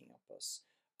hippocampus.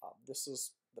 This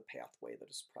is the pathway that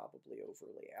is probably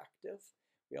overly active.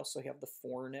 We also have the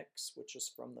fornix, which is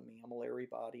from the mammillary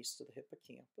bodies to the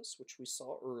hippocampus, which we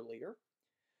saw earlier.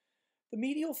 The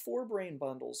medial forebrain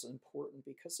bundle is important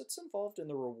because it's involved in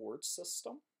the reward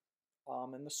system.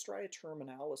 And the stria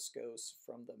terminalis goes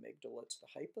from the amygdala to the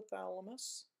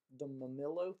hypothalamus. The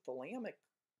mammillothalamic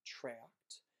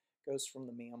tract goes from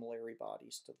the mammillary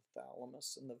bodies to the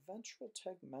thalamus. And the ventral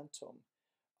tegmentum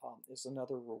is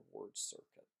another reward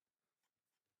circuit.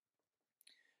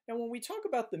 Now, when we talk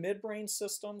about the midbrain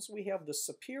systems, we have the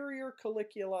superior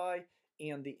colliculi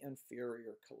and the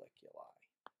inferior colliculi.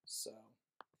 So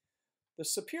the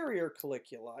superior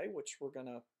colliculi, which we're going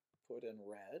to put in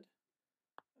red,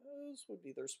 those would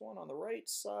be, there's one on the right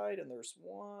side and there's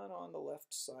one on the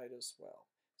left side as well.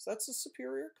 So that's the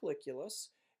superior colliculus.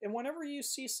 And whenever you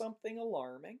see something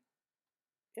alarming,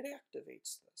 it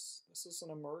activates this. This is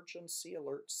an emergency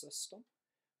alert system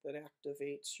that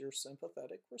activates your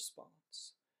sympathetic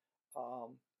response.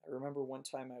 I remember one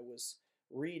time I was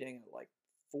reading at like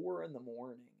 4 in the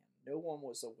morning and no one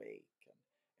was awake.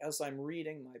 And as I'm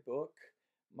reading my book,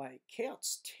 my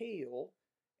cat's tail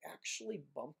actually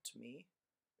bumped me,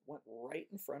 went right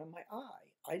in front of my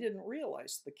eye. I didn't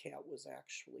realize the cat was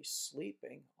actually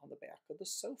sleeping on the back of the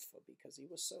sofa because he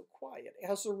was so quiet.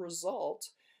 As a result,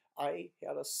 I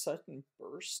had a sudden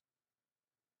burst,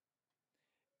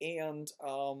 and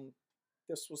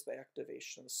this was the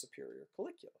activation of the superior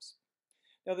colliculus.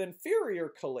 Now, the inferior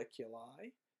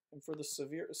colliculi, and for the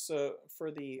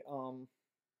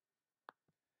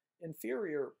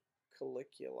inferior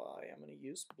colliculi, I'm going to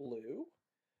use blue.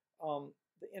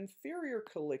 The inferior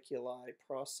colliculi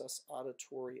process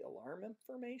auditory alarm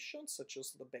information, such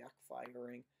as the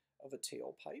backfiring of a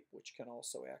tailpipe, which can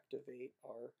also activate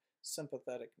our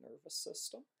sympathetic nervous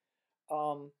system.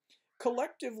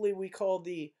 Collectively, we call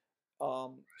the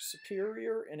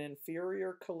superior and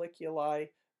inferior colliculi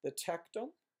the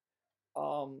tectum.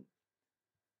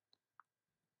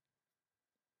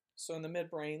 So in the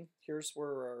midbrain, here's where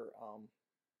our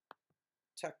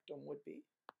tectum would be.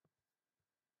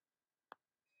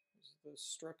 The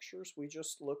structures we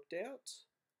just looked at.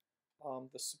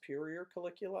 The superior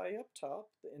colliculi up top,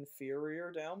 the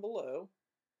inferior down below.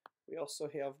 We also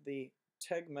have the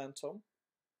tegmentum.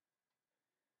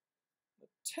 The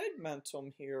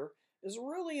tegmentum here is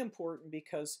really important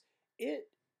because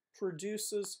it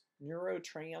produces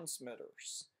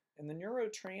neurotransmitters. And the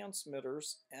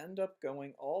neurotransmitters end up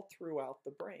going all throughout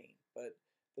the brain. But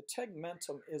the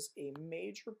tegmentum is a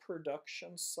major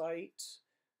production site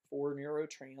for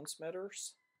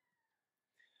neurotransmitters.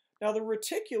 Now, the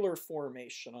reticular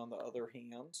formation, on the other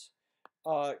hand,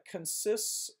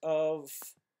 consists of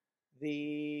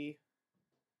a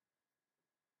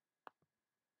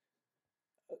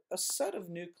set of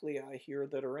nuclei here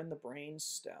that are in the brain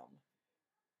stem.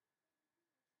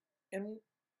 And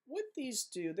what these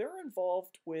do, they're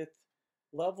involved with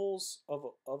levels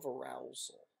of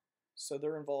arousal. So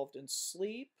they're involved in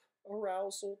sleep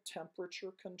arousal,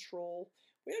 temperature control.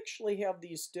 We actually have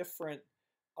these different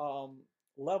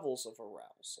levels of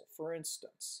arousal. For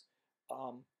instance,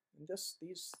 the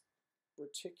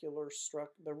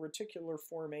reticular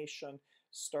formation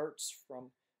starts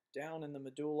from down in the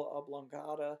medulla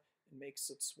oblongata and makes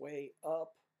its way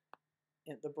up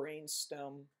in the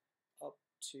brainstem up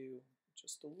to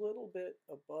just a little bit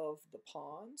above the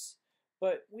pons.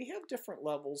 But we have different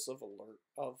levels of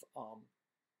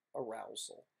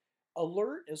arousal.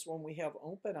 Alert is when we have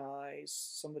open eyes,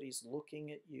 somebody's looking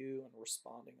at you and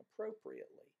responding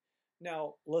appropriately.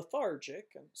 Now,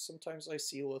 lethargic, and sometimes I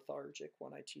see lethargic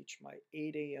when I teach my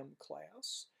 8 a.m.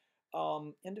 class,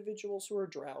 individuals who are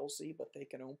drowsy, but they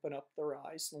can open up their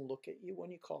eyes and look at you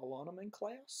when you call on them in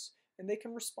class, and they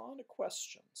can respond to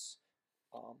questions.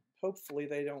 Hopefully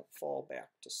they don't fall back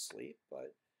to sleep,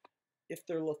 but if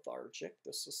they're lethargic,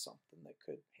 this is something that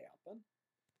could happen.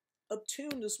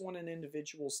 Attuned is when an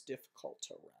individual is difficult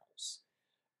to arouse.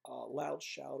 Loud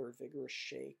shout or vigorous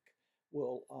shake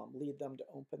will lead them to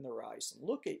open their eyes and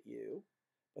look at you,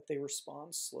 but they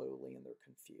respond slowly and they're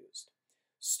confused.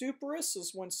 Stuporous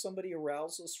is when somebody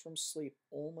arouses from sleep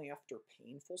only after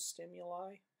painful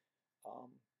stimuli.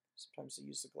 Sometimes they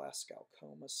use the Glasgow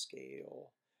Coma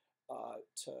scale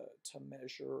to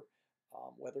measure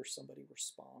whether somebody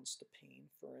responds to pain,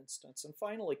 for instance. And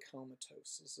finally,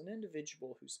 comatose is an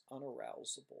individual who's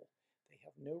unarousable. They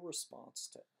have no response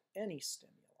to any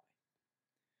stimuli.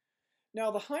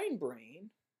 Now the hindbrain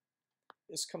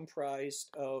is comprised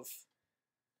of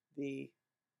the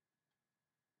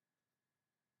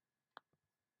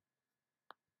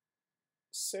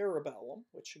cerebellum,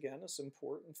 which again is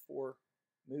important for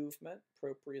movement,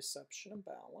 proprioception, and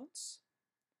balance.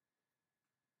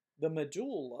 The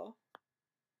medulla,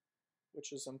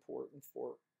 which is important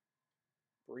for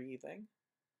breathing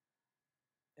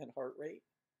and heart rate.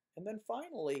 And then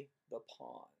finally, the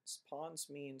pons. Pons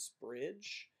means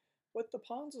bridge. What the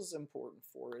pons is important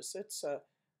for is it's a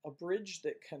bridge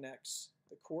that connects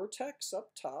the cortex up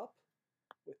top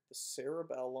with the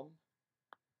cerebellum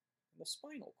and the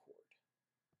spinal cord.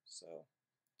 So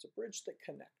it's a bridge that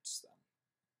connects them.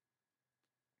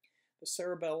 The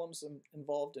cerebellum's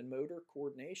involved in motor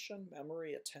coordination,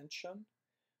 memory, attention.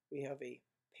 We have a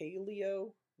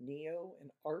paleo, neo,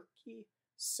 and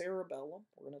archicerebellum.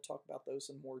 We're going to talk about those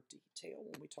in more detail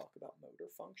when we talk about motor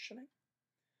functioning.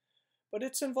 But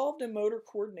it's involved in motor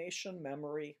coordination,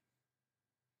 memory.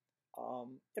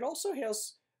 It also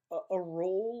has a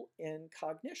role in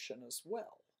cognition as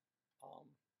well.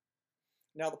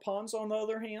 Now the pons, on the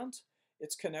other hand,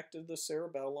 it's connected to the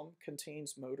cerebellum,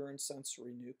 contains motor and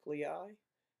sensory nuclei,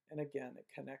 and again, it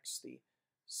connects the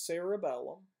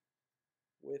cerebellum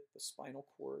with the spinal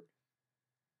cord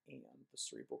and the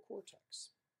cerebral cortex.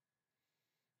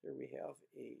 Here we have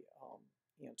a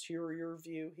anterior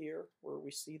view here where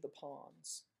we see the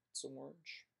pons. It's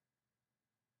orange.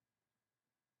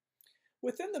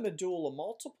 Within the medulla,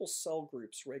 multiple cell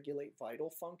groups regulate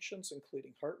vital functions,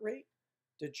 including heart rate,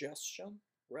 digestion,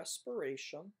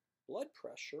 respiration, blood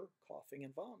pressure, coughing,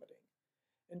 and vomiting.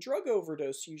 And drug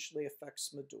overdose usually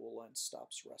affects medulla and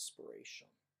stops respiration.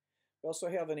 We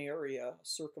also have an area, a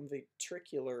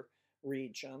circumventricular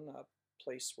region, a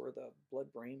place where the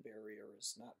blood-brain barrier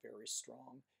is not very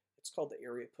strong. It's called the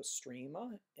area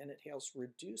postrema, and it has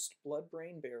reduced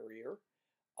blood-brain barrier,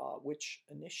 which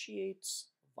initiates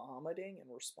vomiting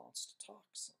in response to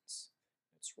toxins.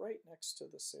 It's right next to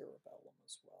the cerebellum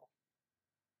as well.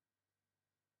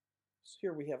 So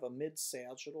here we have a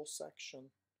mid-sagittal section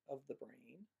of the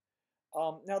brain.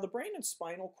 Now the brain and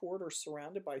spinal cord are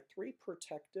surrounded by three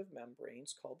protective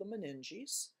membranes called the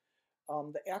meninges.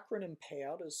 The acronym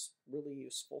PAD is really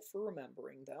useful for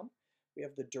remembering them. We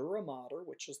have the dura mater,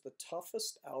 which is the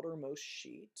toughest outermost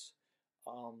sheet.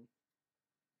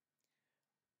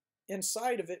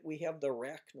 Inside of it we have the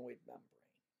arachnoid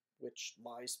membrane, which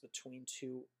lies between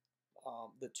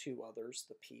the two others,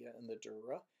 the pia and the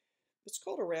dura. It's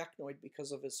called arachnoid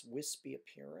because of its wispy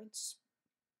appearance,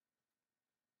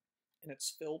 and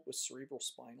it's filled with cerebral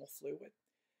spinal fluid.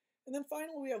 And then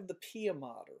finally we have the pia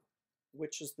mater,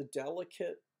 which is the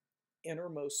delicate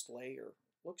innermost layer.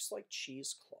 Looks like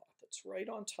cheesecloth. It's right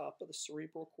on top of the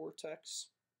cerebral cortex.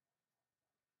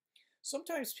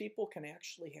 Sometimes people can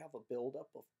actually have a buildup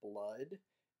of blood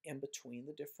in between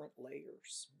the different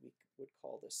layers. We would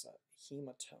call this a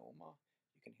hematoma.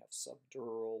 You can have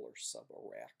subdural or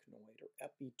subarachnoid or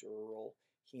epidural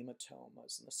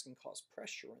hematomas, and this can cause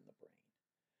pressure in the brain.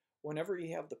 Whenever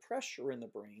you have the pressure in the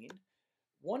brain,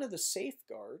 one of the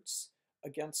safeguards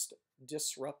against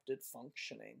disrupted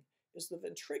functioning is the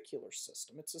ventricular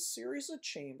system. It's a series of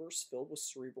chambers filled with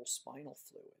cerebral spinal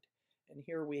fluid. And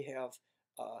here we have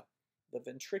the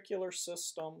ventricular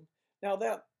system. Now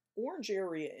that orange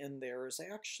area in there is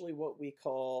actually what we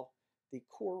call the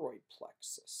choroid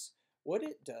plexus. What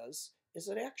it does is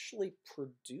it actually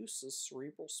produces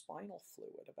cerebral spinal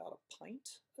fluid, about a pint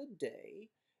a day,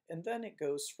 and then it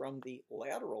goes from the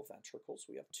lateral ventricles.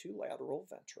 We have two lateral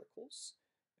ventricles.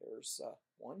 There's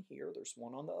one here, there's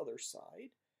one on the other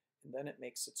side, and then it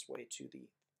makes its way to the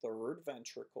third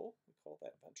ventricle. We call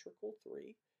that ventricle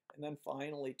 3, and then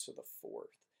finally to the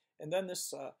fourth. And then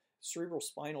this cerebral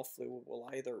spinal fluid will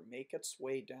either make its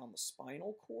way down the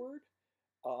spinal cord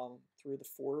through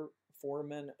the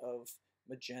foramen of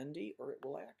Magendie, or it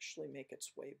will actually make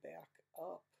its way back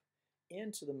up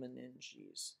into the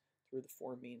meninges through the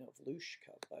foramen of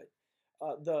Luschka.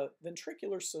 But the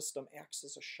ventricular system acts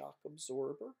as a shock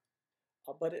absorber,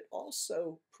 but it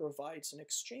also provides an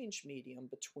exchange medium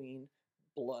between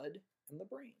blood and the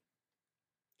brain.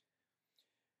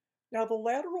 Now the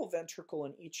lateral ventricle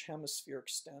in each hemisphere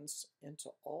extends into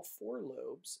all four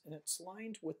lobes, and it's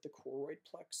lined with the choroid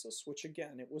plexus, which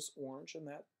again, it was orange in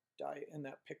that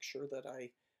picture that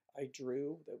I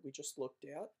drew that we just looked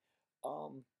at.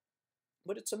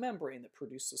 But it's a membrane that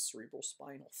produces cerebral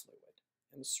spinal fluid.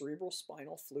 And the cerebral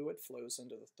spinal fluid flows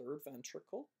into the third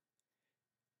ventricle,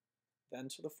 then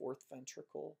to the fourth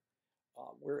ventricle,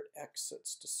 where it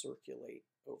exits to circulate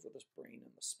over the brain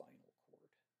and the spinal cord.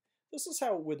 This is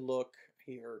how it would look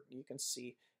here, you can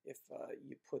see if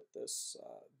you put this,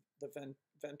 the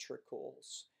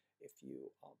ventricles, if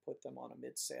you put them on a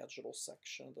mid-sagittal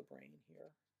section of the brain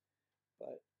here.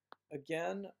 But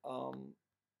again,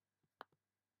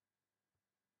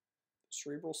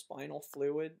 cerebral spinal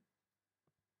fluid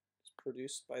is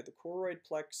produced by the choroid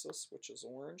plexus, which is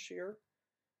orange here,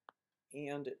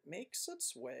 and it makes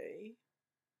its way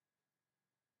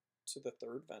to the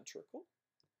third ventricle.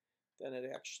 Then it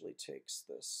actually takes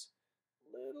this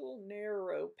little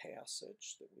narrow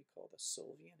passage that we call the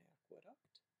Sylvian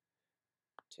aqueduct,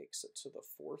 takes it to the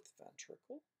fourth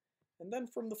ventricle, and then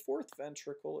from the fourth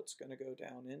ventricle it's going to go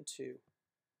down into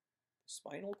the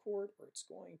spinal cord, or it's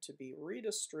going to be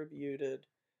redistributed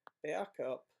back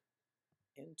up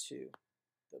into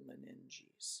the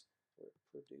meninges,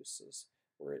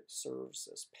 where it serves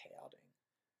as padding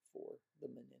for the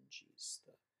meninges,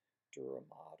 the dura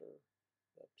mater,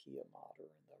 the pia mater,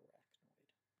 and the arachnoid.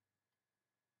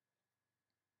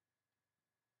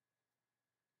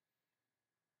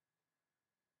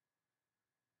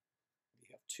 You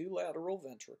have two lateral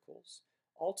ventricles.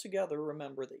 Altogether,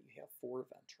 remember that you have 4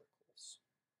 ventricles.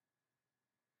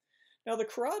 Now, the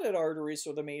carotid arteries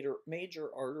are the major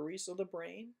arteries of the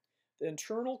brain. The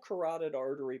internal carotid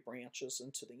artery branches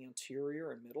into the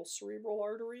anterior and middle cerebral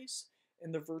arteries,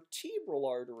 and the vertebral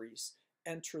arteries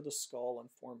enter the skull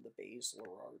and form the basilar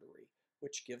artery,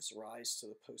 which gives rise to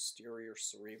the posterior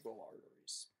cerebral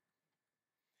arteries.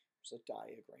 There's a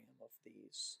diagram of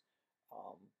these.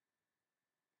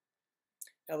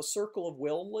 Now, the circle of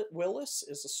Willis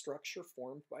is a structure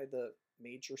formed by the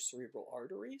major cerebral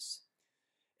arteries.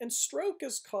 And stroke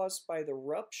is caused by the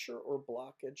rupture or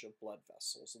blockage of blood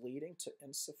vessels, leading to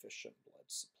insufficient blood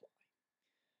supply.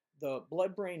 The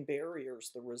blood-brain barrier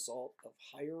is the result of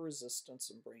higher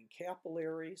resistance in brain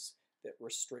capillaries that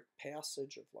restrict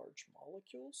passage of large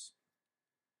molecules.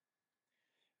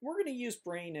 We're going to use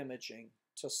brain imaging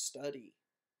to study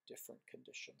different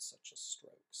conditions such as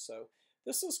stroke. So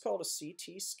this is called a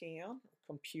CT scan,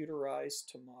 or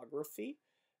computerized tomography.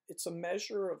 It's a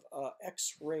measure of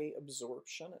X-ray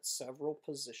absorption at several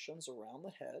positions around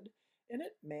the head, and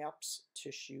it maps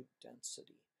tissue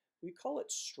density. We call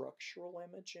it structural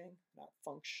imaging, not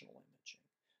functional imaging.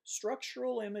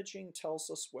 Structural imaging tells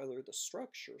us whether the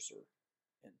structures are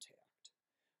intact.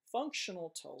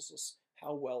 Functional tells us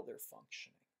how well they're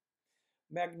functioning.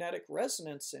 Magnetic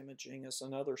resonance imaging is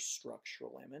another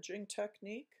structural imaging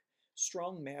technique.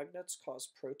 Strong magnets cause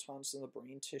protons in the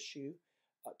brain tissue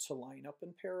to line up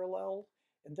in parallel,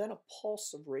 and then a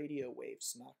pulse of radio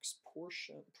waves knocks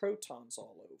protons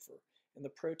all over, and the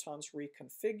protons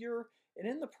reconfigure, and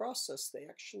in the process they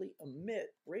actually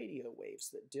emit radio waves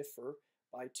that differ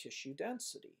by tissue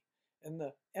density. And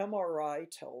the MRI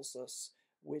tells us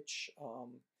which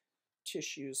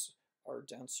tissues are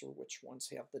denser, which ones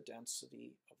have the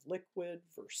density of liquid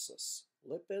versus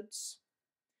lipids.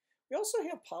 We also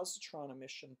have positron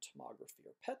emission tomography,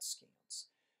 or PET scans.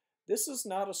 This is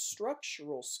not a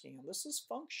structural scan, this is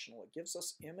functional. It gives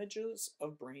us images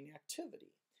of brain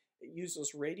activity. It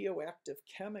uses radioactive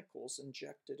chemicals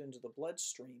injected into the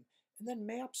bloodstream and then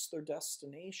maps their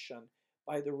destination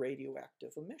by the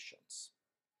radioactive emissions.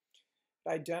 It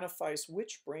identifies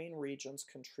which brain regions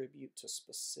contribute to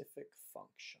specific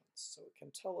functions. So it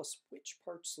can tell us which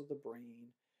parts of the brain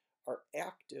are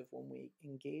active when we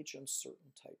engage in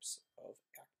certain types of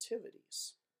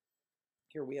activities.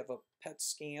 Here we have a PET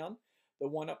scan. The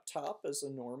one up top is a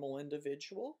normal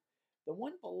individual. The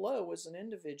one below is an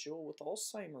individual with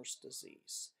Alzheimer's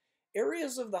disease.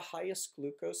 Areas of the highest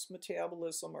glucose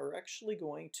metabolism are actually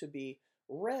going to be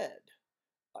red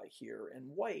here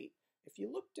and white. If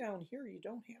you look down here, you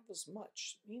don't have as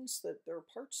much. It means that there are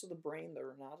parts of the brain that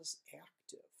are not as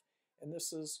active. And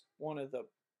this is one of the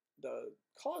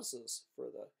causes for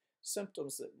the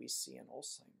symptoms that we see in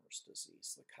Alzheimer's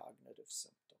disease, the cognitive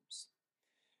symptoms.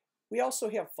 We also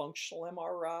have functional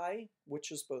MRI,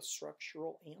 which is both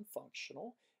structural and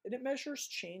functional, and it measures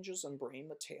changes in brain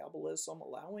metabolism,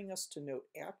 allowing us to note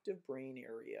active brain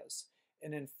areas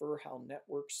and infer how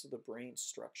networks of the brain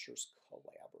structures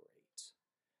collaborate.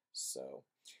 So,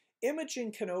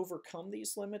 imaging can overcome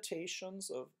these limitations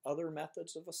of other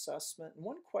methods of assessment, and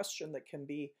one question that can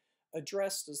be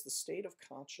addressed is the state of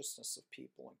consciousness of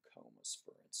people in comas,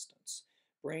 for instance.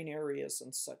 Brain areas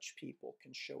in such people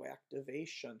can show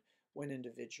activation when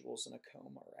individuals in a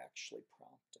coma are actually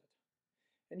prompted.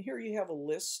 And here you have a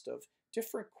list of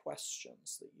different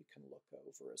questions that you can look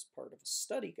over as part of a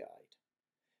study guide.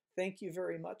 Thank you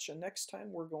very much, and next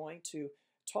time we're going to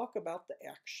talk about the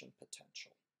action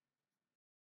potential.